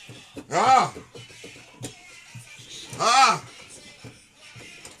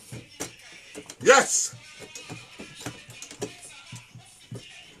 Yes.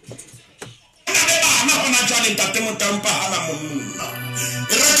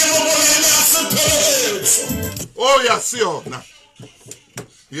 Oh yes,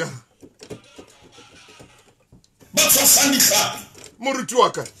 yeah. But for Sandika, moruti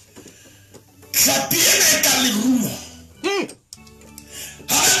waka. Klapiena ka lerumo.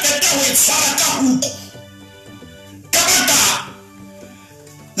 Ha peta o tsara ka huko. Kabata.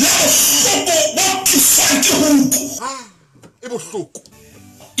 La soko wa kisanti huko. E bohloko.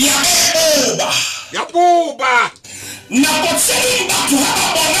 Ya buba. Na botseng batho ha ba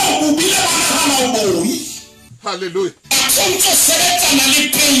bona o bubile bana hana o boi. Hallelujah. Sonto seletsana le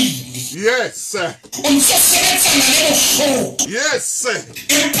pain. Yes. Onso seletsana le bohloko. Yes.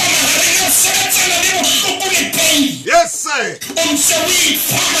 Impana re seletsana le bohloko le pain. Yes. Onso we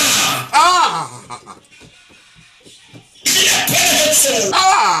fama.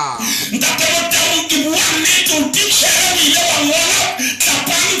 Ndatemotang ke bua nnete o titjhere o ile wa ngola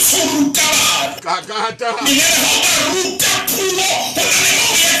tlapantsho rutaba. Kakata. Mine ho ba ruta puo ho na le mo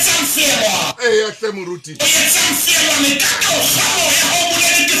etsang feelwa. Ya hle moruti. O etsang feelwa ne ka o kgamo ya ho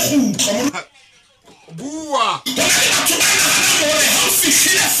bolele ke khutlo. Bua. Ho na le batho ba nahana hore ha o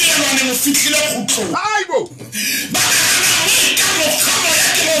fihlile feelwa ne mo fihlile khutlo. Aibo. Ba nahana hore ka mo kgamo ya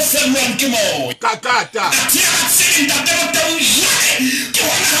ke mo felwang ke mo. Kakata. Atia tsini ndatemotang jwale ke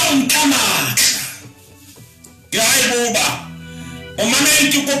hona ha o nkama. Ya iboba. O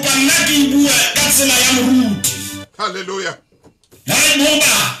mamenti kopa nna ke bua ka tsela ya moruti. Hallelujah. Ya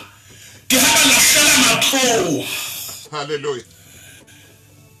iboba. Ke ha ba lahlela matlo. Hallelujah.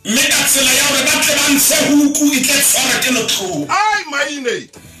 Mme ka tsela ya hore ba tle ba ntshe huku e tle tshwara ke lotlo. Ai Maine.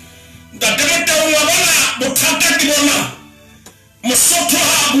 Ndatemotang wa bona bothata ke bona. Mosotho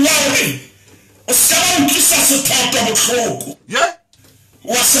ha bua hore o ska ba utlwisa sethotho bohloko. Yeah.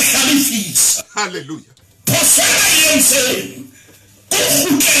 Wa se hlalefisa. Hallelujah. Posela yense. Ko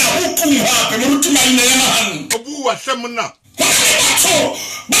khutlela huku hape moruti Maine ya mahang. Bua hle monna. Batho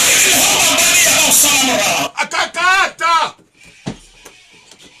ba ile ho ba bani ya salamora. Akakata.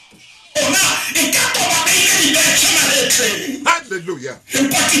 Ona ikato ba ile ile chama letre. Hallelujah.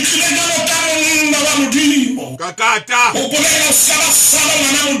 Impakitile ngalo kama wa mudimo. Kakata. Obolela sala sala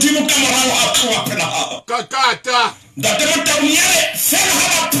wana mudimo kama rawo akwa pela. Kakata. Ndatemota unyele fena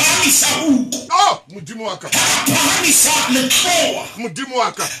haba pamisa huku. Oh, mudimu waka. Pamisa letroa. Mudimu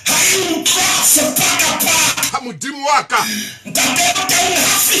waka. Hayu kwa sepaka pa. Mudimu waka. Ndatemota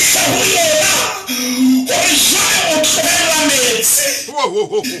unhafisha huyo. Orijale otrela metse.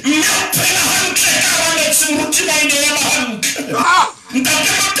 Wo. Napela hanke kara metse muruti Maine ya mahang.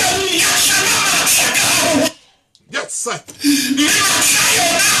 Ndatemota unyasha nama shaka. Yes, sir. I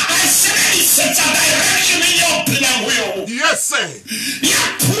said it's a direction in your plan wheel. Yes, sir.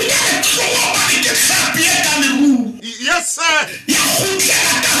 Yes, sir.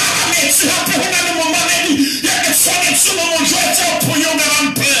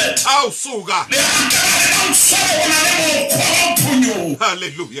 Oh, suga.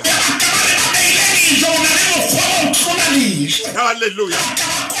 Hallelujah. Hallelujah.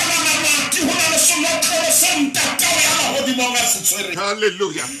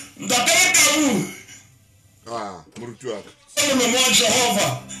 Hallelujah. Moruti waka.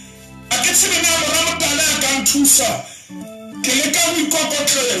 Jehovah. Akitsime na moramotala ka Thuso. Keleka o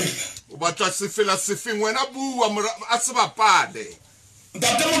ikokotlele. O batla sefela sefeng wena bua a se bapale.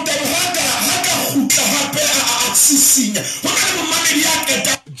 Ndatemotang haka khutla hape a tsisinya. Ho ka le momamedi ya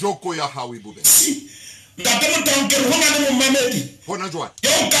keta joko ya hao ibube. Ntate Motaung ke hona le momamedi. Hona jwale.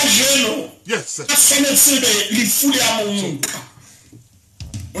 Yo ka jeno. Yes. A tshwanetse be lefu le a monka.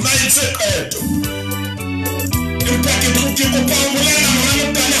 Ona itse qeto. Empa ke kopa ho bolela mona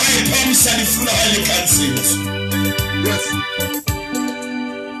motana ha e phamisa lefu la hae le cancelled. Yes.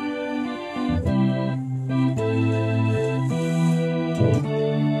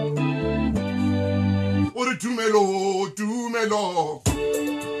 Ore tumelo.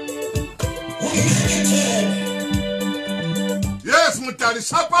 Yes, mutali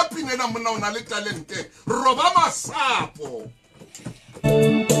sapa pinena mona ona le talente. Roba masapo.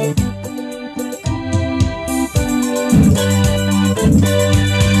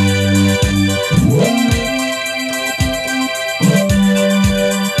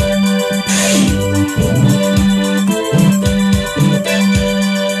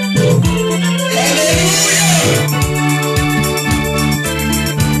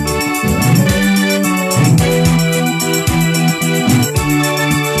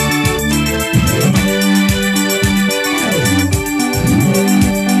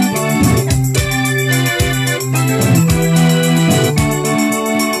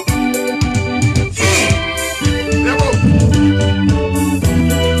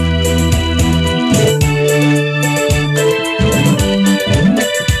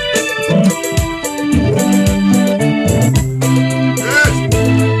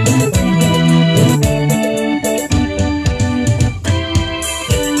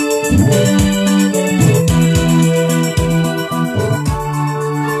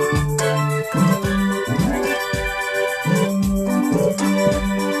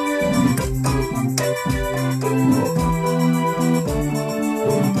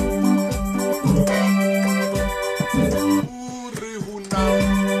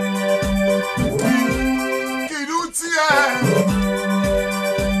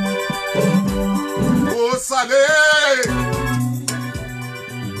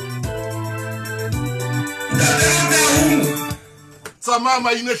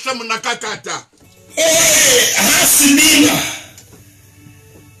 Mama ineshemu nakakata. Hasimina.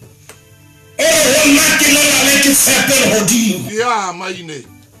 Wonaki lola leki sepel hodi. Ya Maine.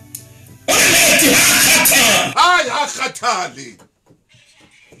 Leki hakata. Ay hakatali.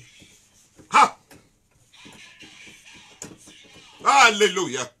 Ha.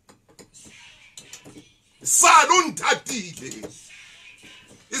 Hallelujah. Salon tatile.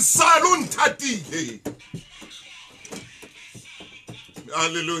 Salon tatile.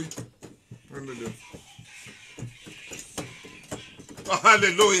 Hallelujah. Hallelujah.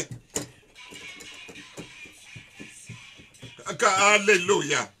 Hallelujah.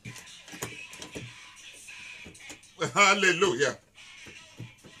 Hallelujah. Hallelujah.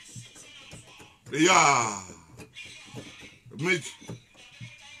 Yeah. Mitch.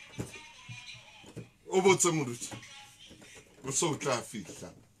 Obotsa muruti. O so tla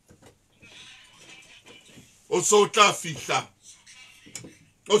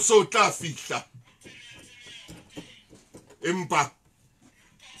fihla. Empa.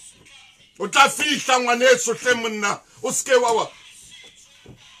 O tla fihla ngwaneso hle monna. O ske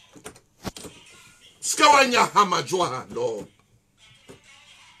wa nyahama jwalo.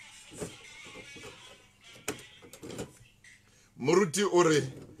 Moruti ore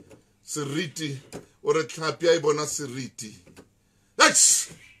seriti ore tlhapi a bona seriti.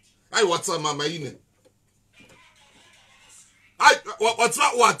 Ai what's mama ine. What's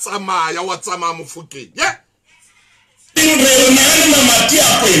maya mufukeni. Yeah.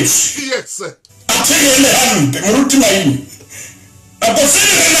 Yes.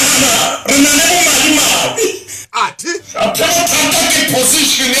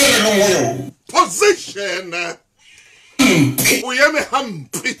 Position. Uyeme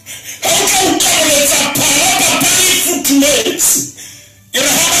hampi.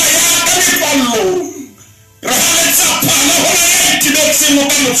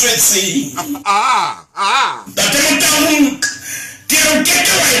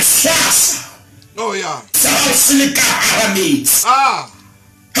 Oh yeah.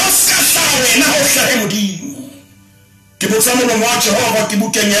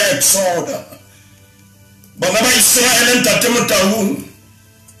 Baba Israel Ntate Motaung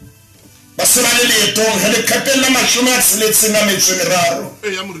basebale le etong hele kapela mashome a tseletseng a metso meraro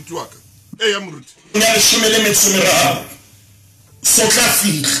ya moruti waka ya moruti nya le shomele metso meraro so tla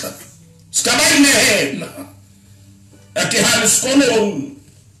fihla ska ba inehela ati ha sekolong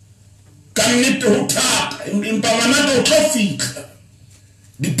ka nnete ho thata empa ngwana o tlo fihla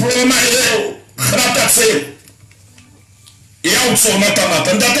diploma eo grata tseo ya o tsoma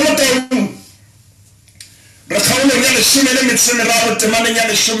tamata Ntate Motaung re kgaolong ya 13 temaneng ya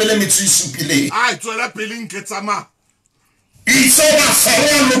 17. ai tswela pele nke tsama itse ba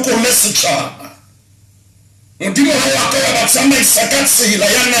fara lokole setšhaba modimo ha wa ka wa ba tsamaisa ka tsela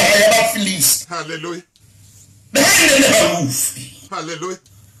ya naga ya bafilisi hallelujah le ha e le haufi hallelujah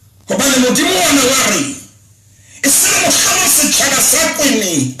gobane modimo wana wa re e se mo gama setšhaba sa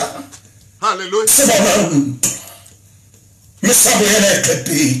kwene hallelujah se bona me sa boela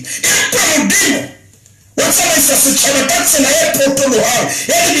kepe empa modimo wa tsamaisa setšhaba ka tsela ya potologang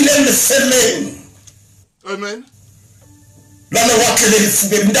ya lebileng lefeleng amen la le watle le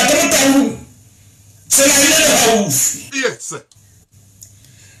lefubedu ntate Motaung tsela e le haufi yes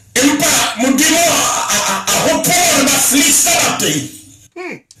empa modimo a hopola bafilisi ba teng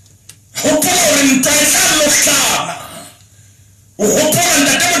hopola ntwa e tla lohlana o hopola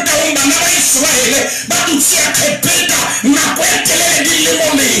ntate Motaung bana ba Israele ba dutse a khepeta nako e telele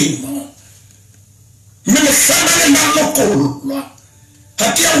dilemo mme mohlaba le malokolwa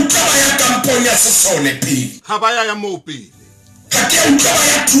ha ke a utlwa ba ya kampong ya sesole pele ha ba ya moo pele ha ke a utlwa ba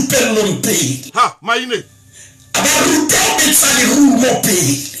ya thupellong pele ha Maine ba ruta o betsa lerumo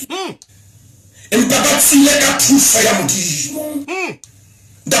pele empa ba tsile ka thuso ya modimo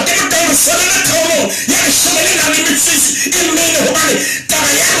ntate Motaung selele kgaolong ya 16 e mmele gobane taba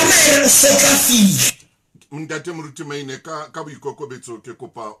ya rona e re o sotlafile ntate moruti Maine ka boikokobetso ke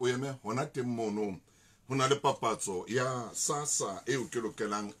kopa o eme hona teng mono hona le papatso ya sasa eo ke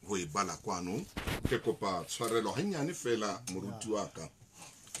lokelang ho e bala kwano ke kopa tshwarelo hanyane fela moruti wa ka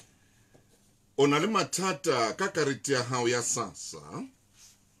ona le mathata ka karete ya hao ya sasa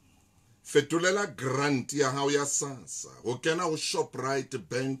fetolela grant ya hao ya sasa go kena go Shoprite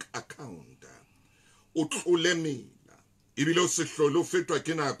bank account o tlolemela ebile o se hlole o fetwa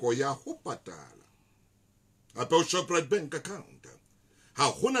ke nako ya go patala apa o Shoprite bank account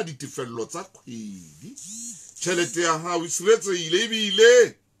ha gona ditefello tsa kgwedi tšhelete ya hao e sireletsehile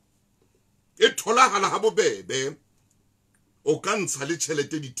ebile e tholagala ha bobebe o ka ntsha le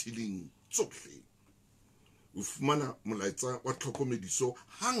tšhelete dithileng tsohle o fumana molaetsa wa tlhokomediso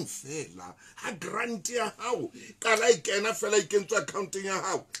hang fela ha grant ya hao kala e kena fela e kentswe accounting ya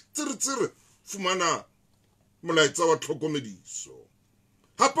hao tsire fumana molaetsa wa tlhokomediso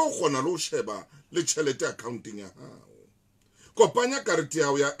hape o kgona le ho sheba le tšhelete accounting ya hao kopanya karete ya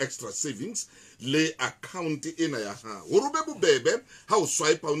hao ya extra savings le account ena ya hao o robe bobebe ha o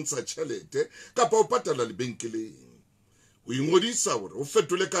swipe o ntsha tšhelete kapa o patala lebenkeleng o ingodisa hore o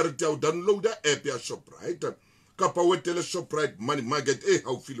fetole karete ya o downloada app ya Shoprite kapa o etele Shoprite money market e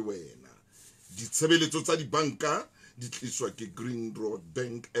haufi le wena ditshebeletso tsa dibanka di tliswa ke Green Road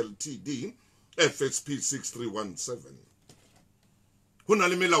Bank Ltd FSP 6317 hona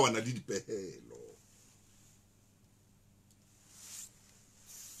le melawana le dipehelo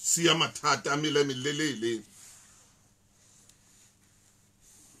siya mathata melelele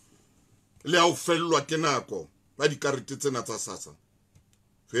le a o fellwa ke nako ba dikarete tsena tsa sasa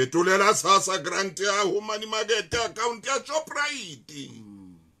fetolela sasa grant ya ho money market account ya Shoprite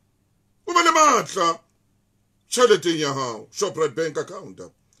o be le matla tšhelete ya hao Shoprite bank account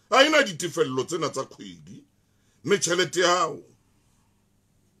a ina ditefello tsena tsa kgwedi mme tšhelete ya hao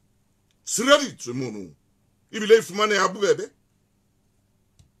sireleditswe mono ebile e fumane ya bobebe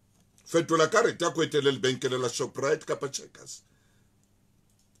fetola karete ya ko etele lebenkele la Shoprite kapa Checkers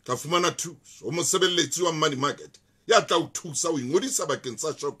ka fumana Thuso o mosebeletsi wa money market ya tla o thusa o ingodisa bakeng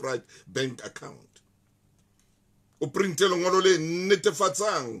sa Shoprite bank account o printe lengolo le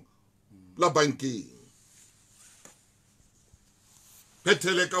netefatsang la bankeng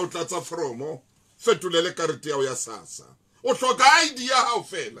phethele ka o tlatsa foromo fetolele karete ya o ya sasa o hloka ID ya hao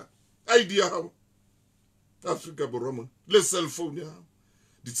fela ID ya hao Afrika Borwa mo le cell phone ya hao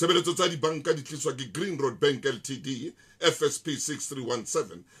ditshebeletso tsa dibanka di tliswa ke Green Road Bank Ltd FSP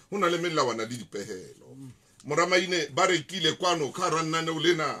 6317 hona le melawana le dipehelo Moramaine ba rekile kwano ka ranane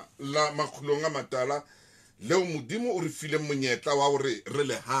ulena la Makgulong a matala leo modimo o re file monyetla wa hore re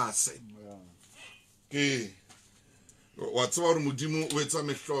le hase ke wa tswa hore modimo o etsa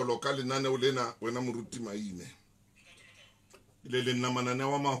mehlolo ka lenane ulena wena moruti Maine le nna manane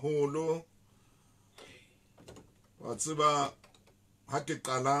wa maholo wa tseba ha ke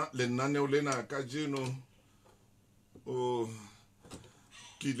qala lenaneo lena ka jeno o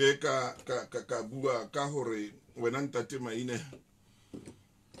kile ka bua ka hore wena ntate Maine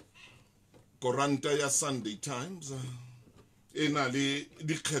koranta ya Sunday Times ena le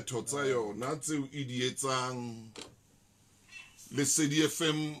dikgetho tsa yona tseo e di etsang lesedi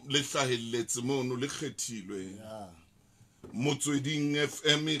FM le hlahelletse mono le kgethilwe motsweding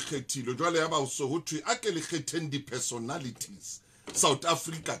FM e kgethilwe jwale ya ba o so ho thwe a ke le kgetheng di personalities South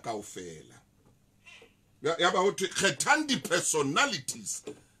Africa kaofela ya ba ho kgethang di personalities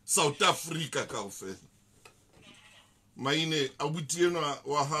South Africa kaofela Maine a butienwa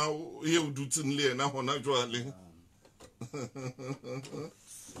wa hao ye o dutseng le yena hona jwale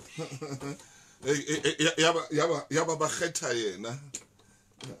ya ba kgetha yena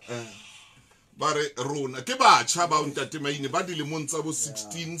bare rona ke batjha ba ntate Maine ba dilemong tsa bo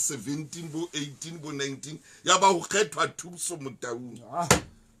 16 17 bo 18 bo 19 ya ba ho kgethwa Thuso Motaung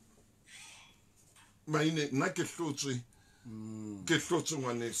Maine nna ke hlotswe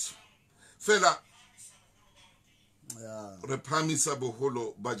ngwaneso fela re phamisa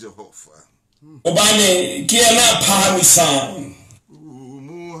boholo ba Jehova obane ke yena phamisang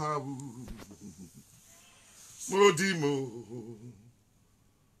modimo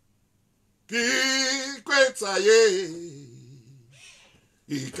ki kwetsa ye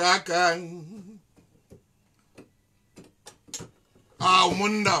ikakang au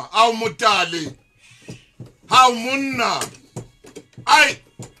munna au mutali au munna ai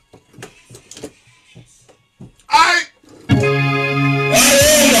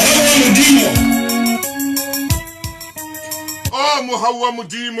oh muhawa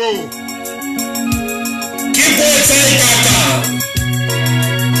mudimo ki kwetsa ikakang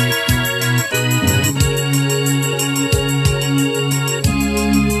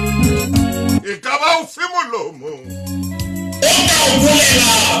ikaba ufimolomo eka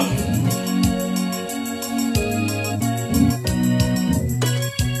ubulela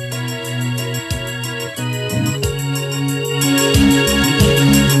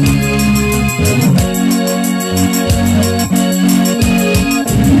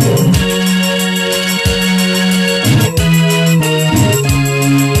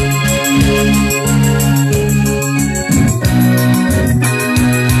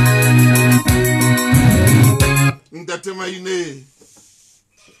Maine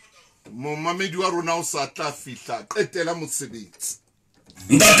momamedi wa rona o sa tla fihla qetela mosebetsi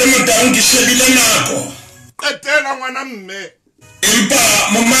ntate Motaung ke shebile nako qetela ngwana mme empa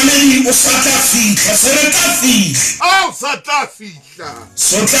momamedi o sa tla fihla se re tla fihla sa tla fihla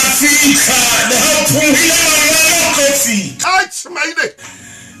so tla fihla le ha phumile mangwelo tlo fihla Maine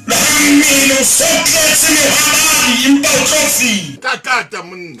le ha mmele o sotletse mehabadi empa o tlo fihla kakata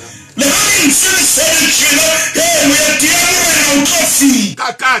monna le ha ntse se tshilo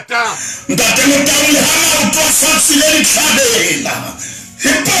kakata ntate Motaung le ha o tlo fatsile ditlhabela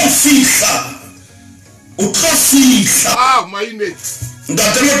empa o fihla o tlo fihla Maine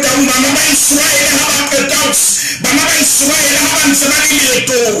ntate Motaung bana ba Israele ha ba qeta bana ba Israele ha ba ntse ba le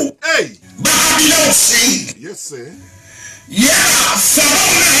leto ba habile o fihla yes sir yeah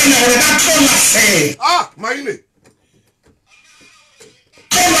sabona ena o ba tlola fe Maine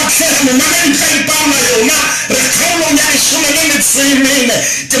Kofa mo mama nka ipama yona re kholo ya ishumele mtsimile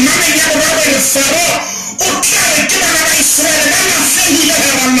te mama ya baba le faro o tlare ke bana ba Israele ba na fehile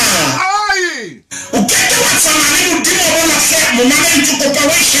bana o kete wa tsamani modimo bona fe mo mama ntiko pa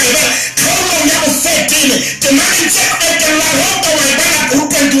wa shebe kholo ya o fetile te mama ntse etela roka wa bana ku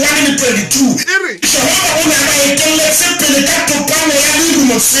 21 ni 22 shahaba ona ba etelle sepele ka topano ya liru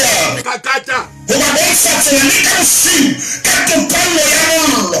mosiare kakata ho ba bonsa tsela le ka si ka topano ya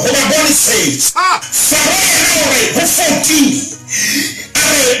mollo ho ba bonse faro ya hore ho 14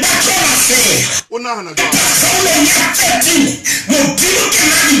 are ba tlola fe o nahana kholo ya 13 modimo ke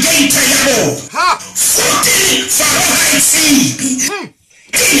navigate ya bo 14 faro ha si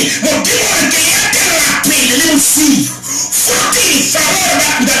modimo ke ya tela pele le si 14 faro ba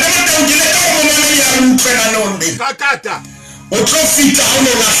ndata ngile ka mo mama ya mphela nonde kakata o tlo fita o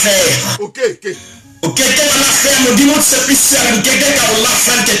no la fe okay ukeke wala fe modimo tsepisa ukeke ka o la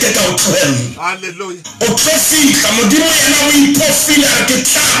fa nkeke ka o tlhwem hallelujah o tlo fita modimo yena o ipofile ke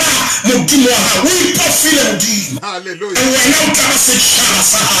tshaba modimo ha o ipofile modimo hallelujah wena o tla se tshaba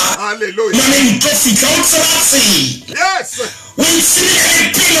sa hallelujah mama ntlo fita o tsaba yes we see a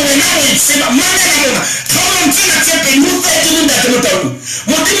pile wena o tseba mama yona thola ntsena tsepe mo fetile ndate Motaung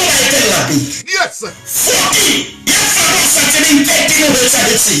modimo wa etela pe yes 40 ya faro sa tsene ntete o etsa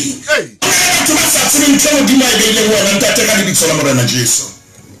betsi tu vas a tsene ntlo modimo a ile wena ntate ka lebitso la morena Jesu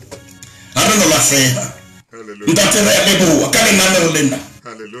a re no la fela hallelujah ntate re a leboha ka lenane re lena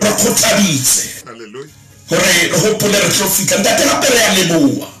hallelujah re kgothabitse hallelujah hore re hopole re tlo fika ntate gape re a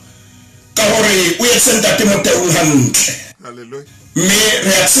leboha ka hore o etse ntate Motaung hantle hallelujah me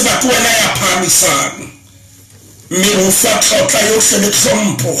re a tseba ke wena ya phamisang me o fa tlotla yohle le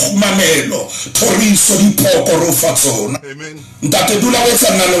tlhompho khumamelo thoriso dipoko ro fa tsona amen ntate dula o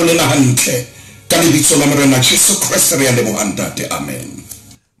etsa nna le lena hantle ka lebitso la morena Jesu Kriste re a leboha ntate amen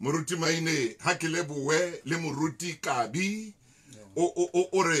moruti Maine ha ke lebohe le moruti Kabi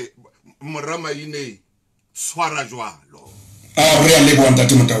o re mora Maine swara jwalo. Re a leboha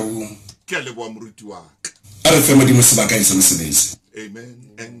ntate Motaung. Ke a leboha moruti wa ka. A re fe modimo sebaka e sa mosebetsi.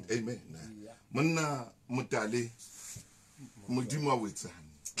 Amen and amen. Monna Motale modimo a wetse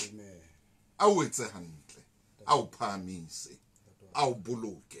hantle. Amen. A wetse hantle. A o phamise. A o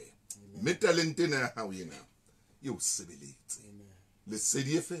boloke. Me talente na ya hao yena. Yo sebeletse.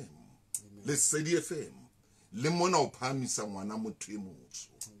 Lesedi FM. Lesedi FM. Le mona o phamisa ngwana motho e motso.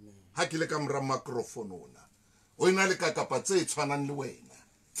 Ha ke le ka mra microphone ona. O ina le ka kapa tse tshwanang le wena.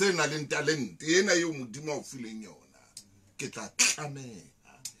 Tse na le talente ena yo modimo o fileng yona. Ke tla tlameha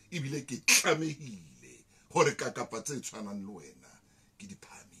ibile ke tlamehile hore ka kapa tse tshwanang le wena ke di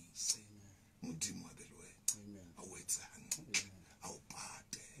phamise. Modimo a be le wena. A wetse hantle. A o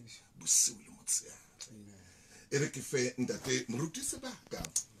pate. Bosiu le motshehare. Ere ke fe ntate moruti sebaka.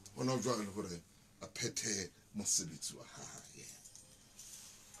 Ona jwa le hore a phethe mosebetsi wa hae.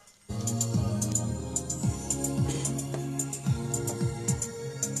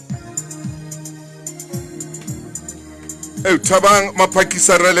 Thabang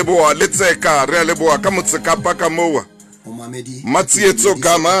mapakisa re leboa letseka re leboa ka motsekapa ka moa matsietso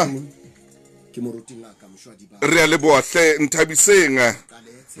kama re leboa hle Nthabiseng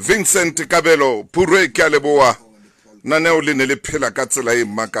Vincent Kabelo Purwe ke leboa naneo le ne le phela ka tsela e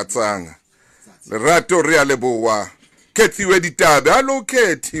makatsang lerato re leboa Kethiwe Ditabe hallo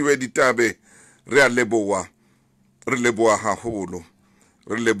Kethiwe Ditabe re leboa haholo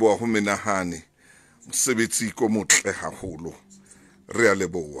re leboa ho menahane mosebetsi ko motle haholo re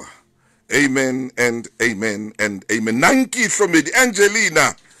leboa. Amen and amen and amen. Nanki hlomedi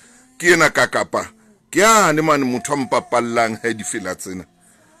Angelina ke ena ka kapa ke ane mane motho mpapallang he di fela tsena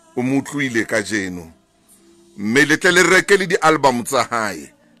o motluile ka jeno mme le tle le rekele di album tsa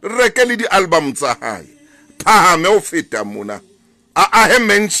hae rekele di album tsa hae phahame o feta mona a he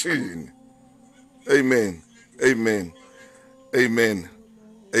mention. Amen amen amen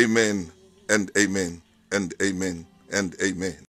amen and amen and amen and amen.